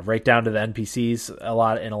 Right down to the NPCs,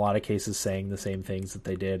 in a lot of cases saying the same things that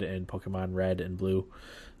they did in Pokemon Red and Blue.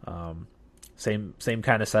 Same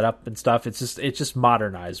kind of setup and stuff. It's just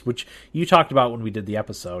modernized, which you talked about when we did the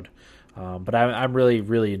episode. But I'm really,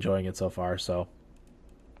 really enjoying it so far. So,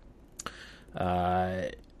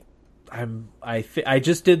 I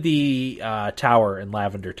just did the tower in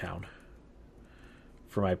Lavender Town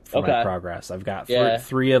for my progress. I've got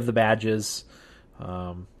three of the badges.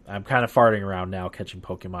 I'm kind of farting around now catching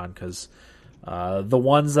Pokemon because the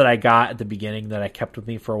ones that I got at the beginning that I kept with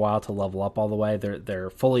me for a while to level up all the way, they're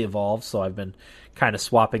fully evolved. So I've been kind of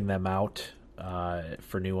swapping them out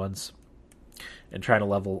for new ones. And try to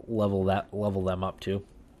level them up too.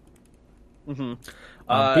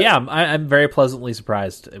 But yeah, I'm very pleasantly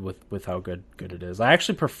surprised with how good it is. I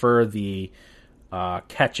actually prefer the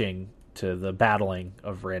catching to the battling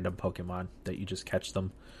of random Pokemon that you just catch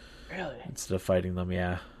them, really, instead of fighting them.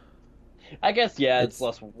 Yeah, I guess it's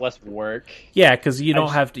less work. Yeah, because you don't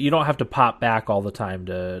have to pop back all the time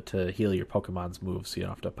to heal your Pokemon's moves. So you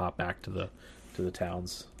don't have to pop back to the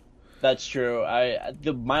towns. That's true.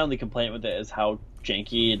 My only complaint with it is how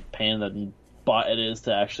janky and pain in the butt it is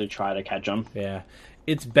to actually try to catch them. Yeah,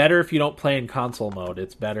 it's better if you don't play in console mode.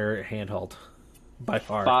 It's better handheld, by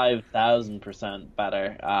far. 5,000%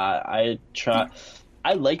 better. I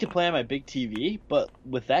like to play on my big TV, but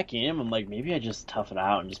with that game, I'm like, maybe I just tough it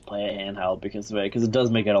out and just play it handheld because of it, because it does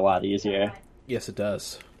make it a lot easier. Yes, it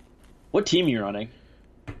does. What team are you running?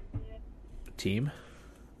 Team?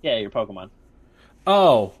 Yeah, your Pokemon.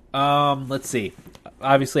 Oh, let's see.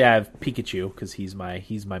 Obviously, I have Pikachu because he's my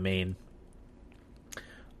main.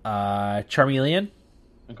 Charmeleon.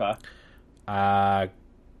 Okay.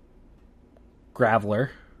 Graveler.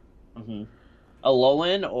 Mm-hmm.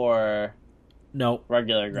 Alolan or no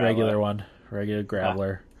regular Graveler? Regular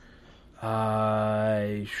Graveler.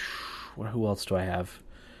 Who else do I have?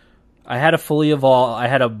 I had a fully evolved. I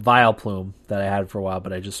had a Vileplume that I had for a while,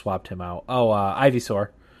 but I just swapped him out. Oh, Ivysaur.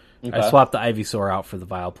 Okay. I swapped the Ivysaur out for the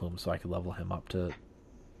Vileplume so I could level him up to...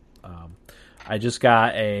 I just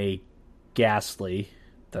got a Ghastly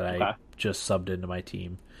that I just subbed into my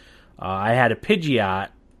team. I had a Pidgeot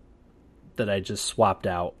that I just swapped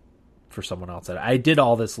out for someone else. I did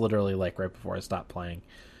all this literally like right before I stopped playing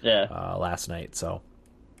last night, so...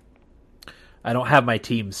 I don't have my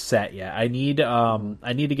team set yet. I need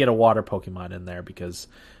to get a water Pokemon in there because...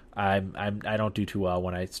 I don't do too well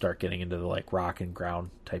when I start getting into the like rock and ground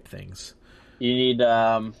type things. You need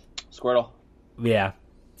Squirtle. Yeah,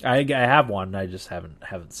 I have one. I just haven't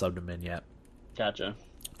subbed him in yet. Gotcha.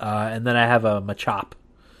 And then I have a Machop.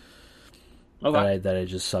 Okay. That I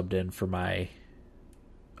just subbed in for my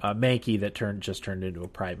Mankey that just turned into a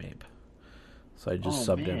Primeape. So I just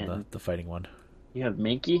subbed in the fighting one. You have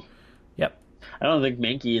Mankey? Yep. I don't think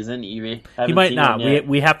Mankey is in Eevee. He might not.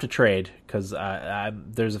 We have to trade because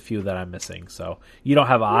there's a few that I'm missing. So you don't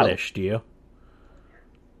have Oddish, do you?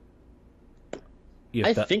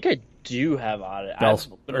 I think I do have Oddish.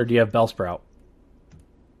 Or do you have Bellsprout?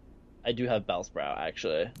 I do have Bellsprout,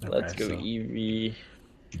 actually. Okay, let's go Eevee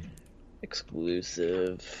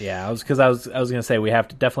exclusive. Yeah, I was gonna say we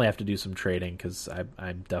definitely have to do some trading because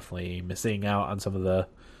I'm definitely missing out on some of the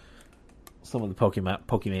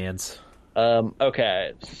Pokemans.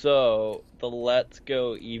 Okay, so the Let's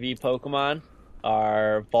Go Eevee Pokemon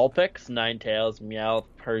are Vulpix, Ninetales, Meowth,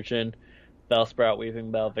 Persian, Bellsprout,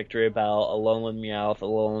 Weaving Bell, Victory Bell, Alolan Meowth,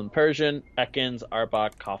 Alolan Persian, Ekans,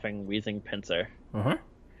 Arbok, Coughing, Wheezing, Pinsir.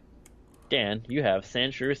 Dan, you have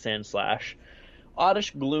Sandshrew, Sandslash,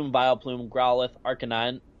 Oddish, Gloom, Vileplume, Growlithe,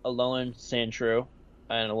 Arcanine, Alolan Sandshrew,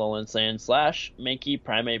 and Alolan Sandslash, Mankey,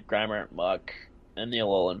 Primeape, Grimer, Muck, and the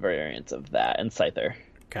Alolan variants of that, and Scyther.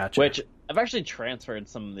 Gotcha. Which I've actually transferred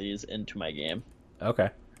some of these into my game. Okay.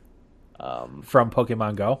 From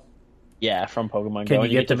Pokemon Go? Yeah, from Pokemon Go. Go.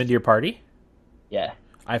 Can you get them into your party? Yeah.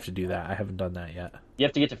 I have to do that. I haven't done that yet. You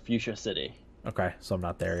have to get to Fuchsia City. Okay, so I'm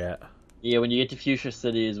not there yet. Yeah, when you get to Fuchsia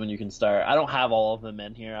City is when you can start. I don't have all of them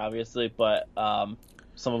in here, obviously, but some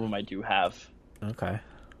of them I do have. Okay.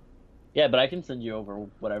 Yeah, but I can send you over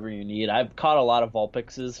whatever you need. I've caught a lot of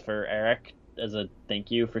Vulpixes for Eric as a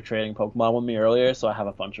thank you for trading Pokemon with me earlier, so I have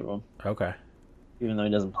a bunch of them. Okay. Even though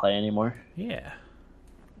he doesn't play anymore. Yeah.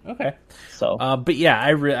 Okay. So. But yeah, I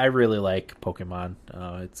really like Pokemon.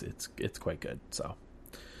 It's quite good. So.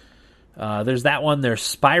 There's that one. There's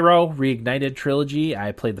Spyro Reignited Trilogy.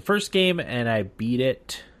 I played the first game and I beat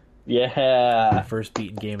it. Yeah. First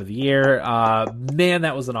beaten game of the year. Man,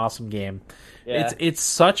 that was an awesome game. Yeah. It's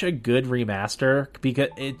such a good remaster because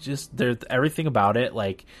it just there's everything about it.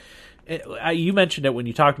 Like you mentioned it when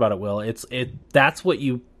you talked about it, Will. That's what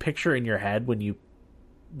you picture in your head when you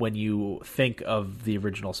think of the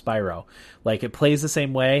original Spyro. Like, it plays the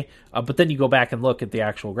same way, but then you go back and look at the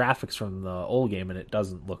actual graphics from the old game, and it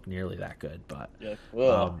doesn't look nearly that good. But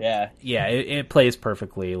it plays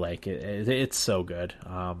perfectly. Like, it's so good.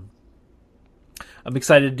 I'm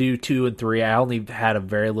excited to do 2 and 3. I only had a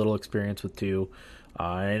very little experience with 2.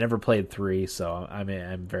 I never played 3, so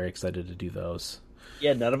I'm very excited to do those.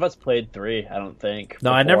 Yeah, none of us played 3, I don't think.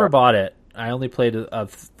 No, I never bought it. I only played the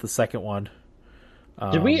second one.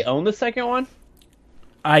 Did we own the second one?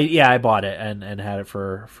 I bought it and had it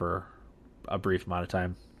for a brief amount of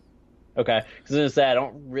time. Okay, because I was gonna say I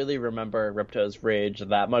don't really remember Ripto's Rage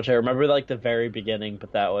that much. I remember like the very beginning,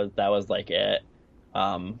 but that was like it.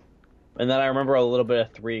 And then I remember a little bit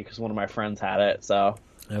of 3 because one of my friends had it. So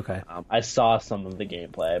okay, I saw some of the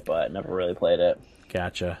gameplay, but never really played it.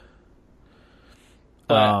 Gotcha.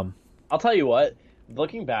 But I'll tell you what,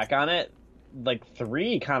 looking back on it, like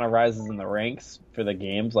 3 kind of rises in the ranks for the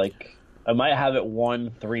games. Like I might have it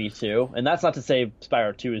 1, 3, 2, and that's not to say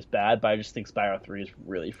Spyro 2 is bad, but I just think Spyro 3 is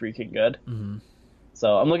really freaking good. Mm-hmm.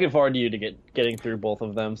 So I'm looking forward to you to getting through both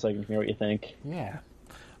of them, so I can hear what you think. Yeah.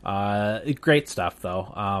 Great stuff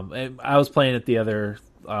though. I was playing it the other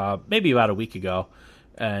maybe about a week ago,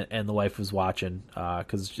 and the wife was watching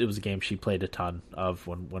because it was a game she played a ton of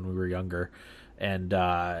when we were younger. And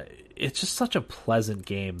it's just such a pleasant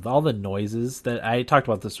game. All the noises that I talked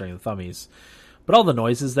about this during the Thummies, but all the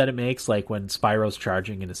noises that it makes, like when Spyro's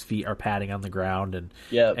charging and his feet are patting on the ground,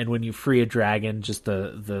 and when you free a dragon, just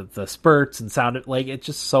the spurts and sound, like it's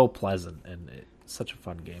just so pleasant, and it's such a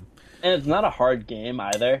fun game. And it's not a hard game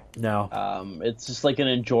either. No. It's just like an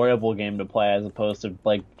enjoyable game to play as opposed to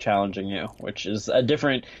like challenging you, which is a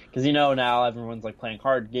different, because now everyone's like playing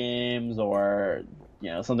hard games or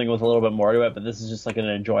something with a little bit more to it, but this is just like an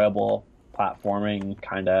enjoyable platforming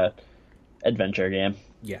kind of adventure game.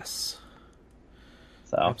 Yes.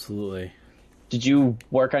 So absolutely. Did you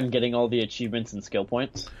work on getting all the achievements and skill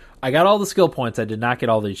points? I got all the skill points. I did not get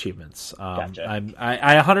all the achievements. Gotcha.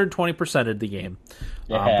 I 120%ed the game,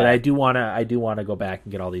 but I do want to go back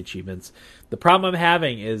and get all the achievements. The problem I'm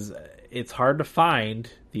having is it's hard to find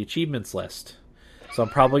the achievements list. So I'm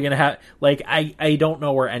probably going to have, like, I don't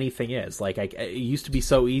know where anything is. Like, it used to be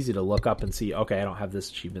so easy to look up and see, okay, I don't have this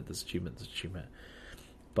achievement, this achievement, this achievement.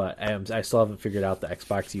 But I still haven't figured out the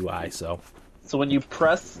Xbox UI, so. So when you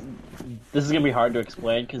press, this is going to be hard to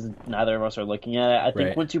explain because neither of us are looking at it. I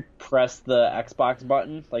think once you press the Xbox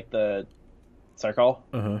button, like the circle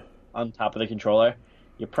on top of the controller,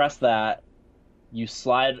 you press that, you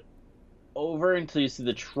slide over until you see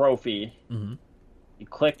the trophy. Mm-hmm. You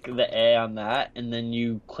click the A on that, and then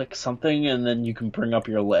you click something, and then you can bring up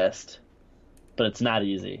your list. But it's not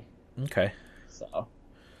easy. Okay. So.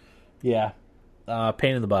 Yeah.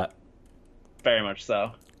 Pain in the butt. Very much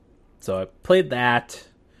so. So I played that.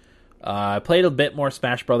 I played a bit more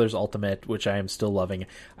Smash Brothers Ultimate, which I am still loving.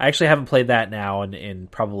 I actually haven't played that now in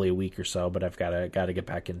probably a week or so, but I've got to get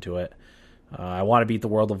back into it. I want to beat the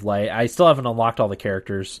World of Light. I still haven't unlocked all the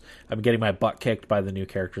characters. I'm getting my butt kicked by the new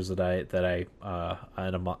characters that I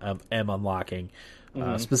am unlocking.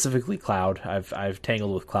 Specifically Cloud. I've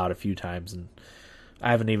tangled with Cloud a few times, and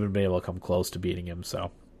I haven't even been able to come close to beating him.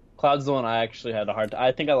 So Cloud's the one I actually had a hard time.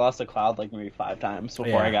 I think I lost to Cloud like maybe 5 times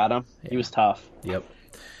before I got him. Yeah. He was tough. Yep.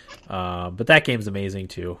 But that game's amazing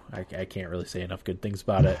too. I can't really say enough good things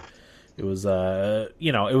about it. It was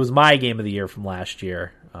it was my game of the year from last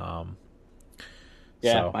year.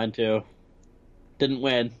 Mine too. Didn't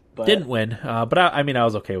win. But I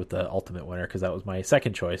was okay with the ultimate winner because that was my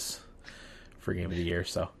second choice for game of the year.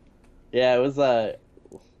 So yeah, it was.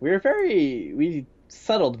 We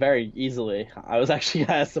settled very easily. I was actually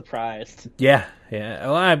kind of surprised. Yeah.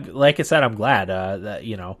 Well, like I said, I'm glad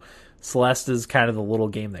that Celeste is kind of the little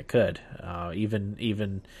game that could.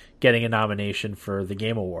 Even getting a nomination for the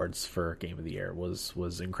Game Awards for Game of the Year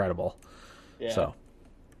was incredible. Yeah. So.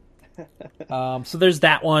 So there's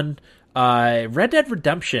that one. Red Dead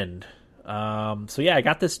Redemption. I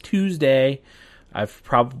got this Tuesday. I've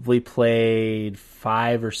probably played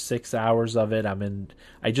 5 or 6 hours of it.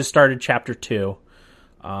 I just started chapter 2.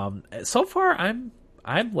 So far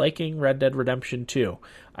I'm liking Red Dead Redemption 2.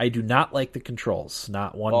 I do not like the controls,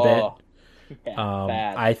 not one bit. Yeah,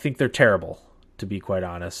 bad. I think they're terrible, to be quite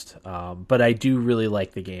honest. But I do really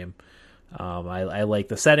like the game. I like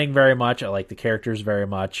the setting very much. I like the characters very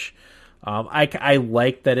much. I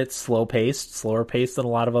like that it's slower paced than a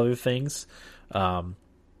lot of other things. But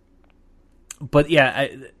yeah,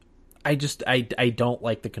 I don't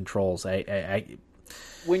like the controls.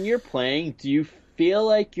 When you're playing, do you feel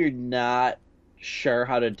like you're not sure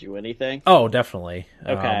how to do anything? Oh, definitely.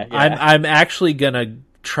 Okay. I'm actually gonna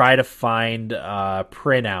try to find a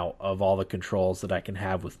printout of all the controls that I can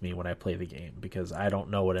have with me when I play the game, because I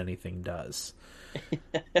don't know what anything does.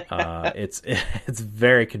 It's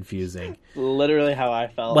very confusing. Literally how I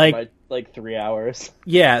felt by 3 hours.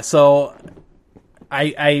 Yeah, so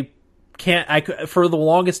I can't. For the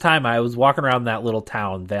longest time, I was walking around that little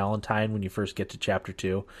town, Valentine, when you first get to Chapter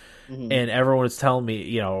 2, and everyone was telling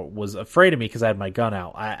me, was afraid of me because I had my gun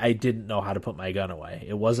out. I didn't know how to put my gun away.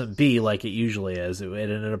 It wasn't B like it usually is. It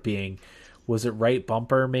ended up being, was it right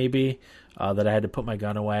bumper maybe, that I had to put my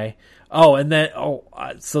gun away. Oh, and then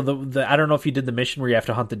so the I don't know if you did the mission where you have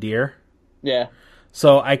to hunt the deer. Yeah.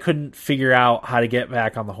 So I couldn't figure out how to get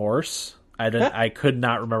back on the horse. I could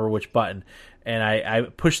not remember which button. And I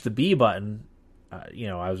pushed the B button,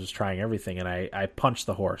 I was just trying everything, and I punched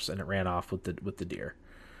the horse, and it ran off with the deer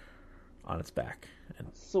on its back. And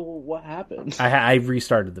so what happened? I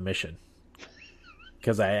restarted the mission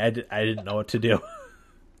because I didn't know what to do.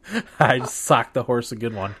 I just socked the horse a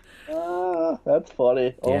good one. That's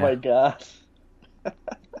funny. Oh my gosh.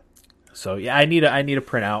 So yeah, I need a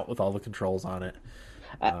printout with all the controls on it.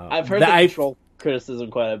 I've heard the control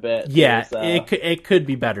criticism quite a bit. Yeah, it could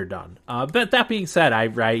be better done. But that being said,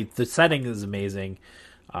 the setting is amazing.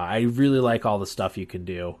 I really like all the stuff you can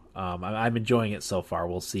do. I'm enjoying it so far.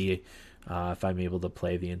 We'll see if I'm able to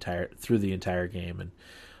play through the entire game. And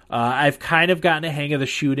I've kind of gotten a hang of the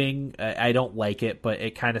shooting. I don't like it, but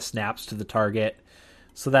it kind of snaps to the target,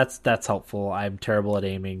 so that's helpful. I'm terrible at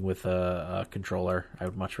aiming with a controller. I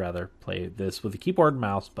would much rather play this with a keyboard and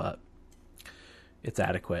mouse, but it's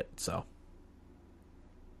adequate. So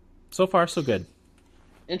far, so good.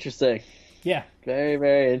 Interesting. Yeah. Very,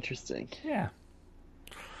 very interesting. Yeah.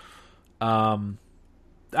 I'm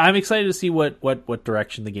excited to see what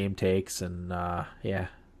direction the game takes, and yeah,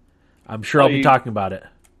 I'm sure I'll be talking about it.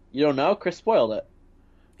 You don't know? Chris spoiled it.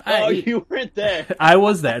 You weren't there. I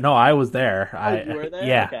was there. No, I was there. You were there?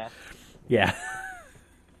 Yeah. Okay. Yeah.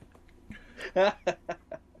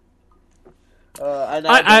 I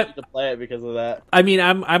need to play it because of that. I mean,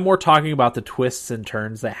 I'm more talking about the twists and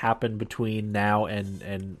turns that happen between now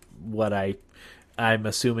and what I'm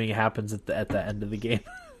assuming happens at the end of the game.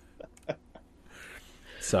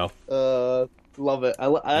 So, love it.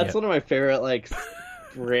 That's one of my favorite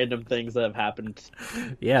random things that have happened.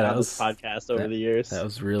 Yeah, on this podcast over the years. That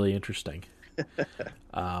was really interesting.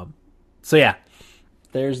 So yeah,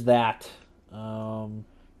 there's that.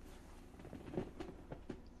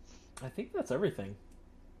 I think that's everything.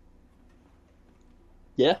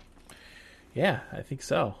 Yeah. Yeah, I think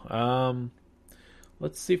so.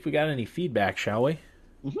 Let's see if we got any feedback, shall we?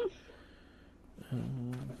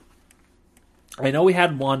 Mm-hmm. I know we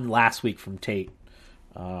had one last week from Tate,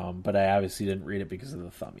 but I obviously didn't read it because of the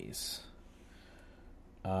thummies.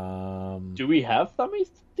 Do we have thummies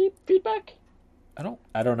feedback? I don't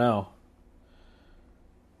know.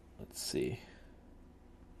 Let's see.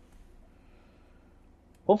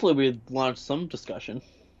 Hopefully we launch some discussion.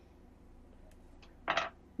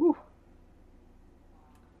 Woo.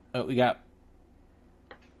 We got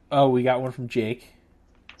one from Jake.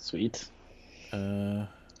 Sweet.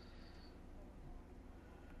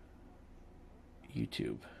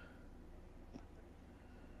 YouTube.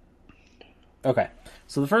 Okay,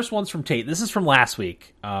 so the first one's from Tate. This is from last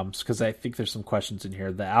week, because I think there's some questions in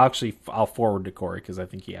here that I'll forward to Corey because I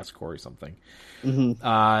think he asked Corey something.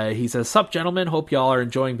 Mm-hmm. He says, "Sup, gentlemen? Hope y'all are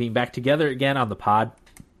enjoying being back together again on the pod.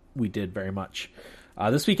 We did very much.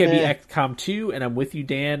 This week I beat XCOM 2, and I'm with you,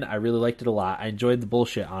 Dan. I really liked it a lot. I enjoyed the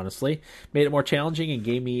bullshit, honestly. Made it more challenging and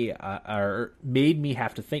made me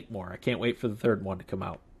have to think more. I can't wait for the third one to come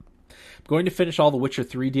out. I'm going to finish all the Witcher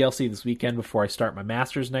 3 DLC this weekend before I start my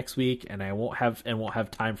Masters next week, and I won't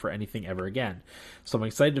have time for anything ever again. So I'm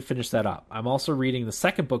excited to finish that up. I'm also reading the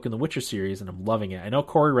second book in the Witcher series, and I'm loving it. I know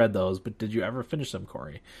Corey read those, but did you ever finish them,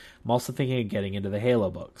 Corey? I'm also thinking of getting into the Halo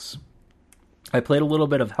books. I played a little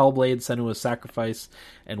bit of Hellblade: Senua's Sacrifice,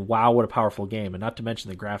 and wow, what a powerful game. And not to mention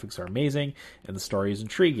the graphics are amazing, and the story is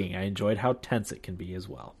intriguing. I enjoyed how tense it can be as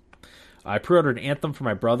well. I pre-ordered Anthem for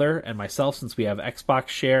my brother and myself since we have Xbox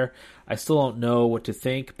share. I still don't know what to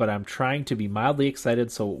think, but I'm trying to be mildly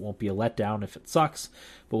excited so it won't be a letdown if it sucks,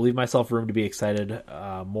 but will leave myself room to be excited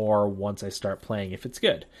more once I start playing if it's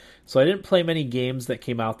good. So I didn't play many games that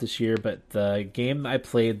came out this year, but the game I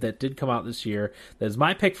played that did come out this year that is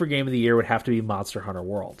my pick for Game of the Year would have to be Monster Hunter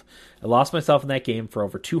World. I lost myself in that game for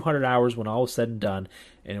over 200 hours when all was said and done,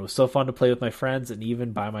 and it was so fun to play with my friends and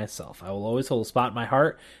even by myself. I will always hold a spot in my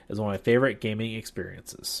heart as one of my favorite gaming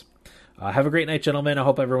experiences. Have a great night, gentlemen. I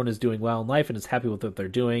hope everyone is doing well in life and is happy with what they're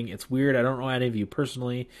doing. It's weird. I don't know any of you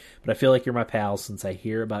personally, but I feel like you're my pals since I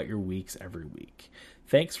hear about your weeks every week.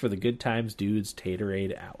 Thanks for the good times, dudes.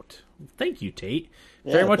 Taterade out. Thank you, Tate.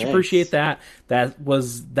 Very much appreciate that.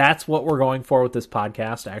 That's what we're going for with this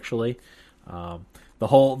podcast, actually. The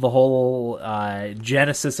whole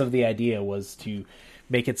genesis of the idea was to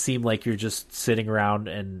make it seem like you're just sitting around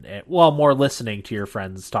and more listening to your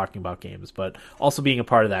friends talking about games, but also being a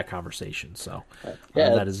part of that conversation. So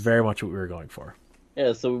that is very much what we were going for.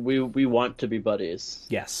 Yeah, so we want to be buddies.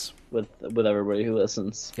 Yes. With everybody who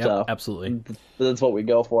listens. Yep, so absolutely. That's what we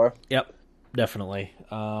go for. Yep, definitely.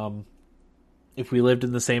 If we lived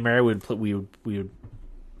in the same area, we would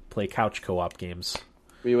play couch co-op games.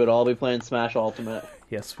 We would all be playing Smash Ultimate.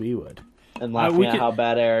 Yes, we would. And laughing at how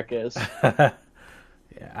bad Eric is.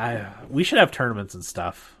 Yeah, we should have tournaments and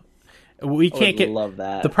stuff. We can't get. Love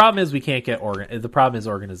that. The problem is we can't get The problem is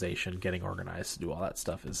organization. Getting organized to do all that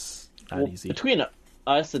stuff is not easy. Between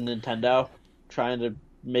us and Nintendo, trying to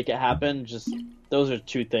make it happen, just those are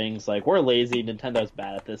two things. Like, we're lazy. Nintendo's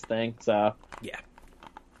bad at this thing. So yeah,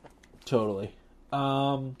 totally.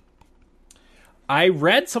 I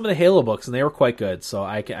read some of the Halo books and they were quite good, so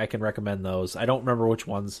I can recommend those. I don't remember which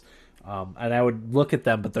ones. And I would look at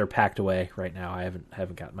them, but they're packed away right now. I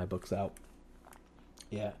haven't gotten my books out.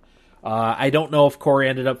 Yeah. I don't know if Corey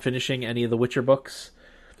ended up finishing any of the Witcher books.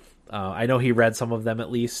 I know he read some of them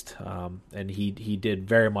at least, and he did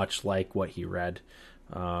very much like what he read,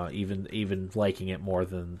 even liking it more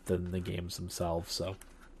than the games themselves. So,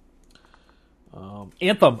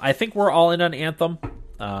 Anthem. I think we're all in on Anthem.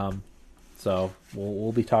 So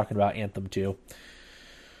we'll be talking about Anthem too.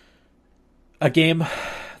 A game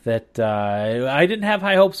that I didn't have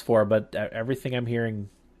high hopes for, but everything I'm hearing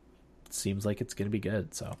seems like it's going to be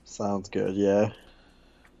good. So sounds good, yeah.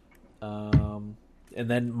 And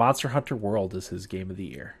then Monster Hunter World is his game of the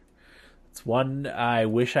year. It's one I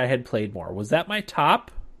wish I had played more. Was that my top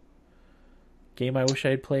game I wish I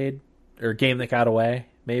had played? Or game that got away,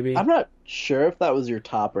 maybe? I'm not sure if that was your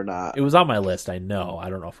top or not. It was on my list, I know. I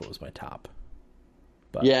don't know if it was my top.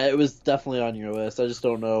 But yeah, it was definitely on your list. I just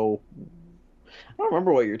don't know. I don't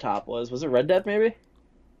remember what your top was. Was it Red Dead, maybe?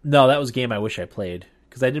 No, that was a game I wish I played.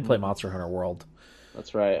 Because I did play Monster Hunter World.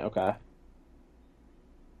 That's right, okay.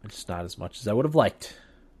 Just not as much as I would have liked.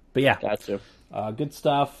 But yeah. Gotcha. Good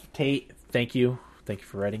stuff. Tate, thank you. Thank you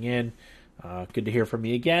for writing in. Good to hear from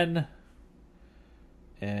you again.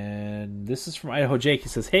 And this is from Idaho Jake. He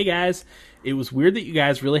says, "Hey guys, it was weird that you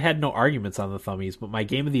guys really had no arguments on the Thummies, but my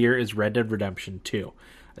game of the year is Red Dead Redemption 2.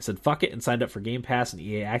 I said fuck it and signed up for Game Pass and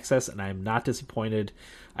EA Access, and I am not disappointed.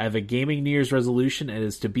 I have a gaming New Year's resolution, and it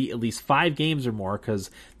is to beat at least 5 games or more,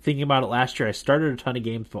 because thinking about it last year, I started a ton of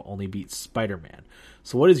games but only beat Spider-Man.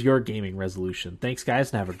 So what is your gaming resolution? Thanks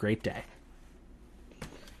guys, and have a great day."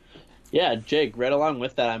 Yeah, Jake, right along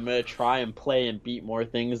with that, I'm going to try and play and beat more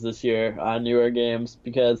things this year on newer games,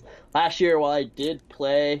 because last year, while I did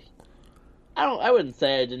play, I wouldn't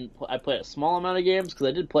say I played a small amount of games, because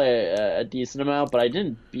I did play a decent amount, but I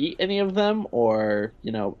didn't beat any of them,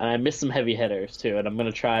 and I missed some heavy hitters too, and I'm going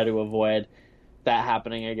to try to avoid that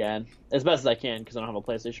happening again, as best as I can, because I don't have a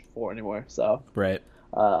PlayStation 4 anymore, so. Right.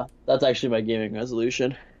 That's actually my gaming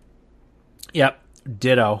resolution. Yep,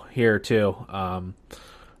 ditto here too.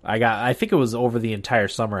 I think it was over the entire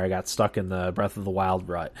summer I got stuck in the Breath of the Wild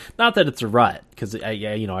rut. Not that it's a rut, because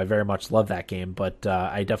I very much love that game, but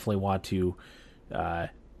I definitely want to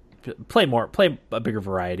play a bigger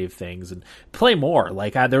variety of things, and play more.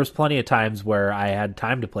 Like there was plenty of times where I had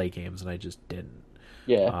time to play games and I just didn't.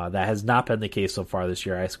 Yeah, that has not been the case so far this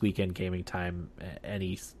year. I squeak in gaming time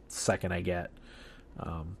any second I get,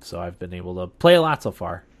 so I've been able to play a lot so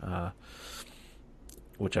far,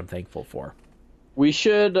 which I'm thankful for. We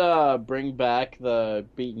should bring back the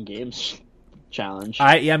Beaten Games challenge.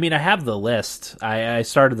 I have the list. I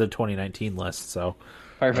started the 2019 list, so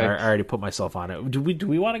perfect. I already put myself on it. Do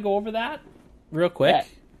we want to go over that real quick?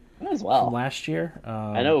 Yeah, might as well. From last year,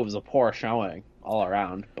 I know it was a poor showing all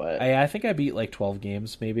around, but I think I beat like 12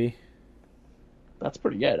 games, maybe. That's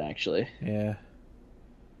pretty good, actually. Yeah.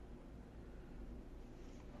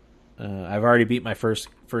 I've already beat my first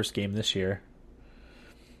game this year.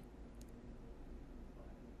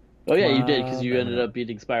 Oh yeah, you did, because you ended up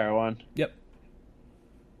beating Spyro 1. Yep.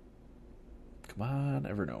 Come on,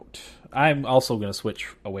 Evernote. I'm also going to switch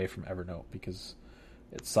away from Evernote because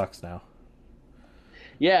it sucks now.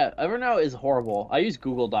 Yeah, Evernote is horrible. I use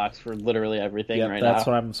Google Docs for literally everything right now. That's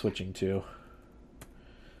what I'm switching to.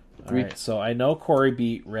 All right, so I know Corey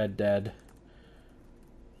beat Red Dead,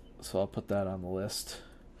 so I'll put that on the list.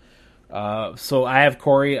 So I have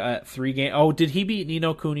Corey at 3 games. Oh, did he beat Ni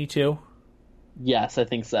no Kuni too? Yes, I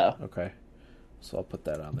think so. Okay, so I'll put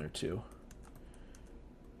that on there too.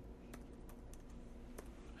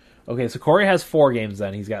 Okay, so Corey has 4 games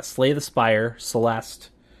then. He's got Slay the Spire,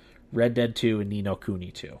 Celeste, Red Dead 2, and Ni no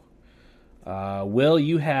Kuni 2. Will,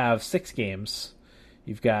 you have 6 games.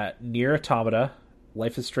 You've got Nier Automata,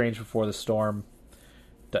 Life is Strange Before the Storm,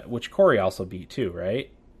 which Corey also beat too, right?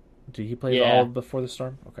 Did he play all Before the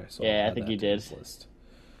Storm? Okay, so yeah, I think he did. List.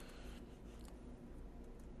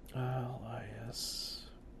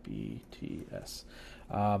 LISBTS.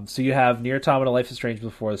 So you have Nier Automata, Life is Strange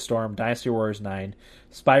Before the Storm, Dynasty Warriors 9,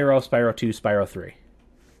 Spyro, Spyro 2, Spyro 3.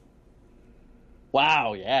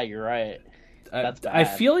 Wow, yeah, you're right. That's bad. I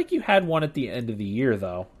feel like you had one at the end of the year,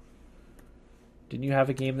 though. Didn't you have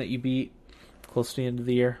a game that you beat close to the end of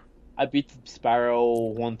the year? I beat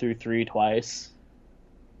Spyro 1 through 3 twice.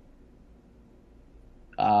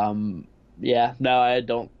 Yeah, no, I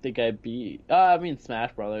don't think I beat... I mean,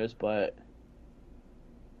 Smash Brothers, but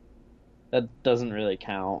that doesn't really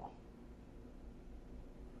count.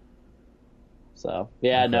 So,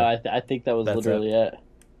 yeah, okay. No, I think that was literally it.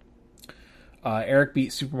 Eric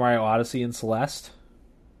beat Super Mario Odyssey and Celeste.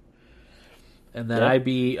 And then I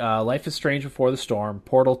beat Life is Strange Before the Storm,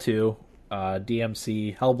 Portal 2,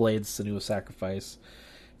 DMC, Hellblade, Senua's Sacrifice,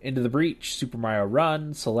 Into the Breach, Super Mario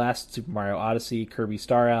Run, Celeste, Super Mario Odyssey, Kirby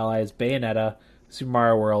Star Allies, Bayonetta, Super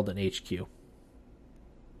Mario World, and HQ.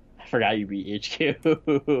 I forgot you beat HQ.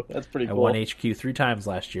 That's pretty cool. I won HQ 3 times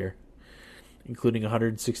last year, including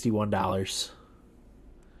 $161.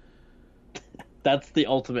 That's the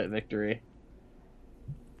ultimate victory.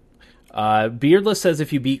 Beardless says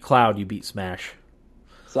if you beat Cloud, you beat Smash.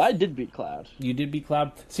 So I did beat Cloud. You did beat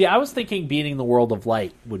Cloud? See, I was thinking beating the World of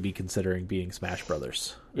Light would be considering beating Smash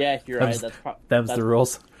Brothers. Yeah, you're right. That's the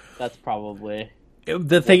rules. That's probably...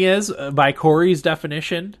 The thing is, by Corey's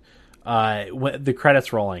definition, when the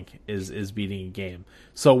credits rolling is beating a game.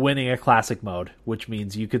 So winning a classic mode, which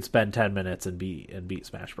means you could spend 10 minutes and beat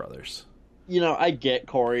Smash Brothers. You know, I get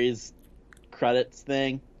Corey's credits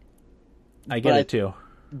thing. I get it too.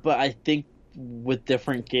 But I think with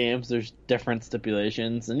different games, there's different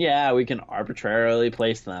stipulations, and yeah, we can arbitrarily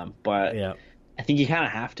place them, but yeah. I think you kind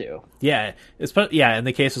of have to. Yeah, in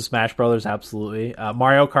the case of Smash Brothers, absolutely.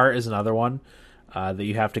 Mario Kart is another one that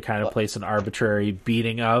you have to kind of place an arbitrary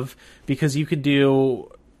beating of, because you can do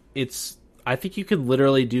I think you can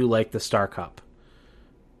literally do like the Star Cup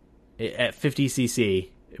at 50cc,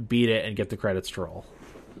 beat it and get the credits to roll.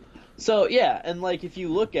 So yeah, and like if you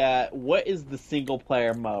look at what is the single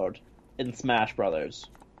player mode in Smash Brothers,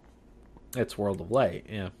 it's World of Light.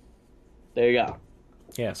 Yeah, there you go.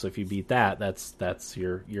 Yeah, so if you beat that, that's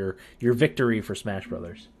your victory for Smash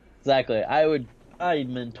Brothers. Exactly.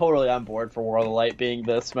 I'm totally on board for World of Light being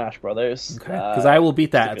the Smash Brothers. Okay, because I will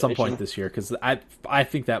beat that at some point this year, because I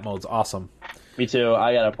think that mode's awesome. Me too.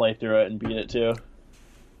 I gotta play through it and beat it too.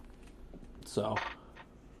 So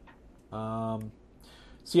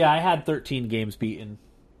yeah, I had 13 games beaten.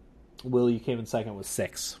 Will, you came in second with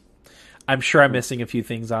 6. I'm sure I'm missing a few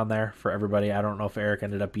things on there for everybody. I don't know if Eric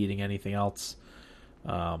ended up beating anything else.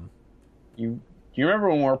 You remember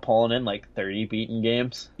when we were pulling in like 30 beaten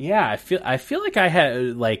games? Yeah, I feel like I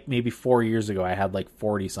had like maybe 4 years ago I had like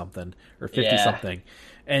 40 something or 50 something.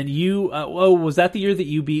 And you was that the year that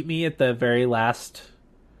you beat me at the very last,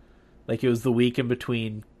 like it was the week in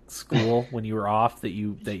between school when you were off that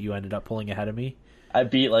you ended up pulling ahead of me? I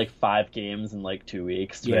beat like 5 games in like 2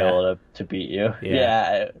 weeks to be able to beat you.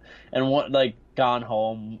 Yeah. And what, like Gone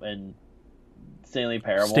Home and Stanley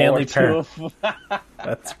Parable.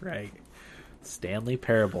 That's right. Stanley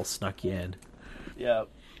Parable snuck you in. Yeah.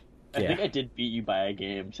 I think I did beat you by a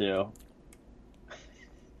game too.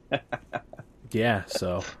 Yeah,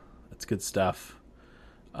 so that's good stuff.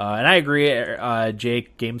 And I agree,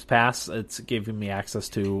 Jake, Games Pass, it's giving me access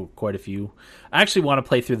to quite a few. I actually want to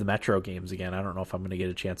play through the Metro games again. I don't know if I'm going to get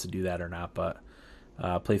a chance to do that or not, but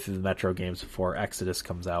play through the Metro games before Exodus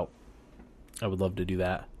comes out. I would love to do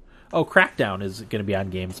that. Oh, Crackdown is going to be on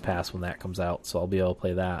Games Pass when that comes out, so I'll be able to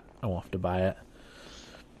play that. I won't have to buy it.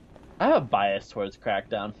 I have a bias towards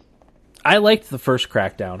Crackdown. I liked the first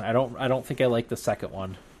Crackdown. I don't think I liked the second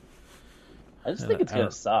one. I just think it's going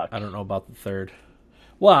to suck. I don't know about the third.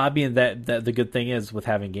 Well, I mean, that the good thing is with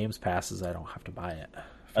having Games Pass is I don't have to buy it.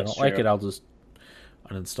 If I don't like it, I'll just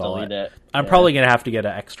uninstall it. I'm probably going to have to get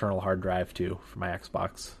an external hard drive, too, for my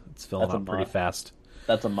Xbox. It's filling up pretty fast.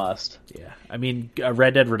 That's a must. Yeah. I mean,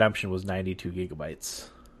 Red Dead Redemption was 92 gigabytes.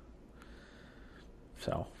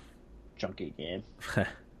 So. Chunky game.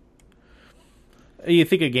 You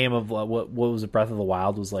think a game of, what was it, Breath of the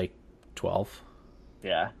Wild was like 12?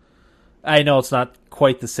 Yeah. I know it's not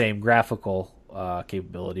quite the same graphical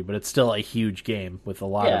capability, but it's still a huge game with a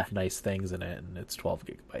lot of nice things in it, and it's 12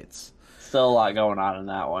 gigabytes. Still a lot going on in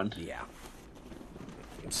that one. Yeah.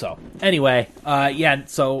 So, anyway, game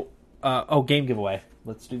giveaway.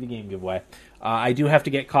 Let's do the game giveaway. I do have to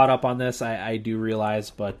get caught up on this, I do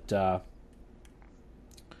realize, but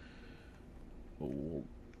we'll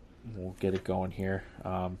get it going here.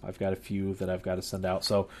 I've got a few that I've got to send out.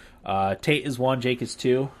 So, Tate is 1, Jake is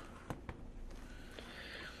 2.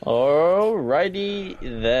 Alrighty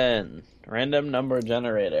then. Random number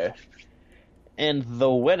generator. And the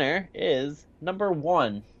winner is number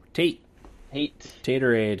 1. Tate.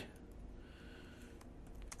 Taterade.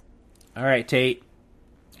 Alright, Tate.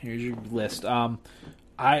 Here's your list.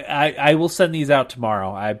 I will send these out tomorrow.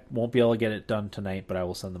 I won't be able to get it done tonight, but I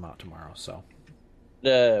will send them out tomorrow. So,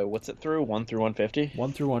 what's it through? 1 through 150?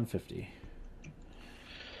 1 through 150.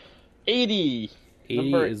 80. 80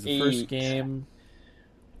 number is the 8. first game.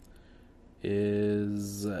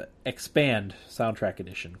 Is Expand Soundtrack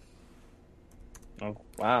Edition. Oh,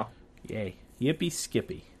 wow. Yay. Yippee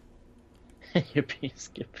Skippy. Yippee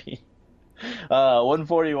Skippy.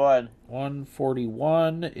 141.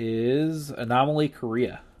 141 is Anomaly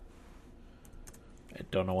Korea. I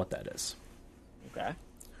don't know what that is. Okay.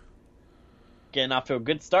 Getting off to a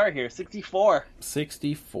good start here. 64.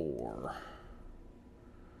 64.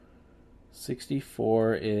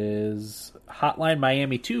 64 is Hotline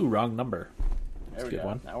Miami 2, wrong number. That's a good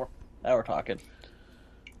one. Now we're talking.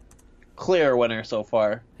 Clear winner so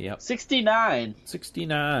far. Yep. 69.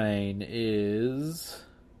 69 is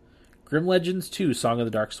Grim Legends 2, Song of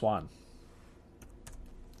the Dark Swan.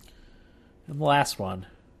 And the last one.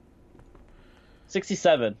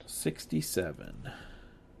 67. 67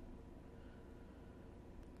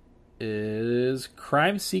 is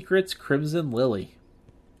Crime Secrets Crimson Lily.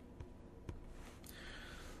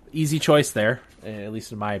 Easy choice there, at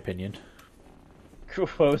least in my opinion.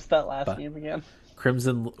 What was that last name again?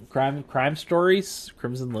 Crime Stories,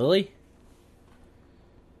 Crimson Lily.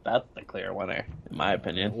 That's the clear winner, in my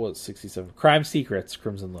opinion. What was 67? Crime Secrets,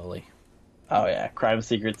 Crimson Lily. Oh yeah, Crime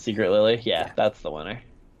Secrets, Secret Lily. Yeah, that's the winner.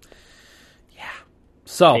 Yeah.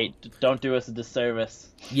 So, hey, don't do us a disservice.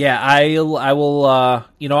 Yeah, I will.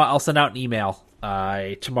 You know what? I'll send out an email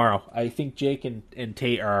tomorrow. I think Jake and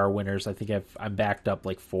Tate are our winners. I think I'm backed up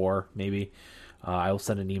like 4 maybe. I will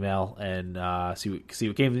send an email and see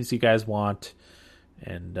what games you guys want,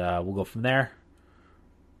 and we'll go from there.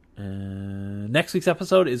 Next week's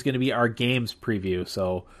episode is going to be our games preview,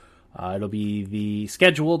 so it'll be the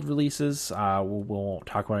scheduled releases. We won't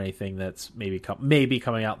talk about anything that's maybe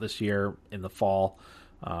coming out this year in the fall.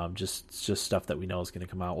 Just stuff that we know is going to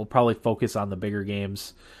come out. We'll probably focus on the bigger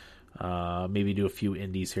games. Maybe do a few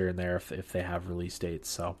indies here and there if they have release dates.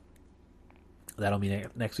 So that'll be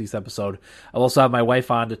next week's episode. I'll also have my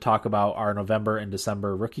wife on to talk about our November and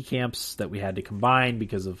December rookie camps that we had to combine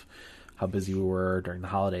because of how busy we were during the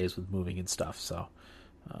holidays with moving and stuff. So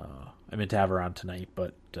I meant to have her on tonight,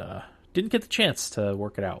 but didn't get the chance to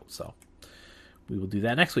work it out. So we will do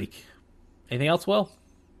that next week. Anything else, Will?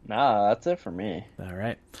 Nah, that's it for me. All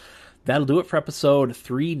right. That'll do it for episode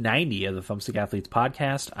 390 of the Thumbstick Athletes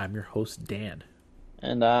podcast. I'm your host, Dan.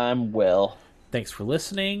 And I'm Will. Thanks for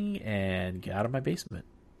listening, and get out of my basement.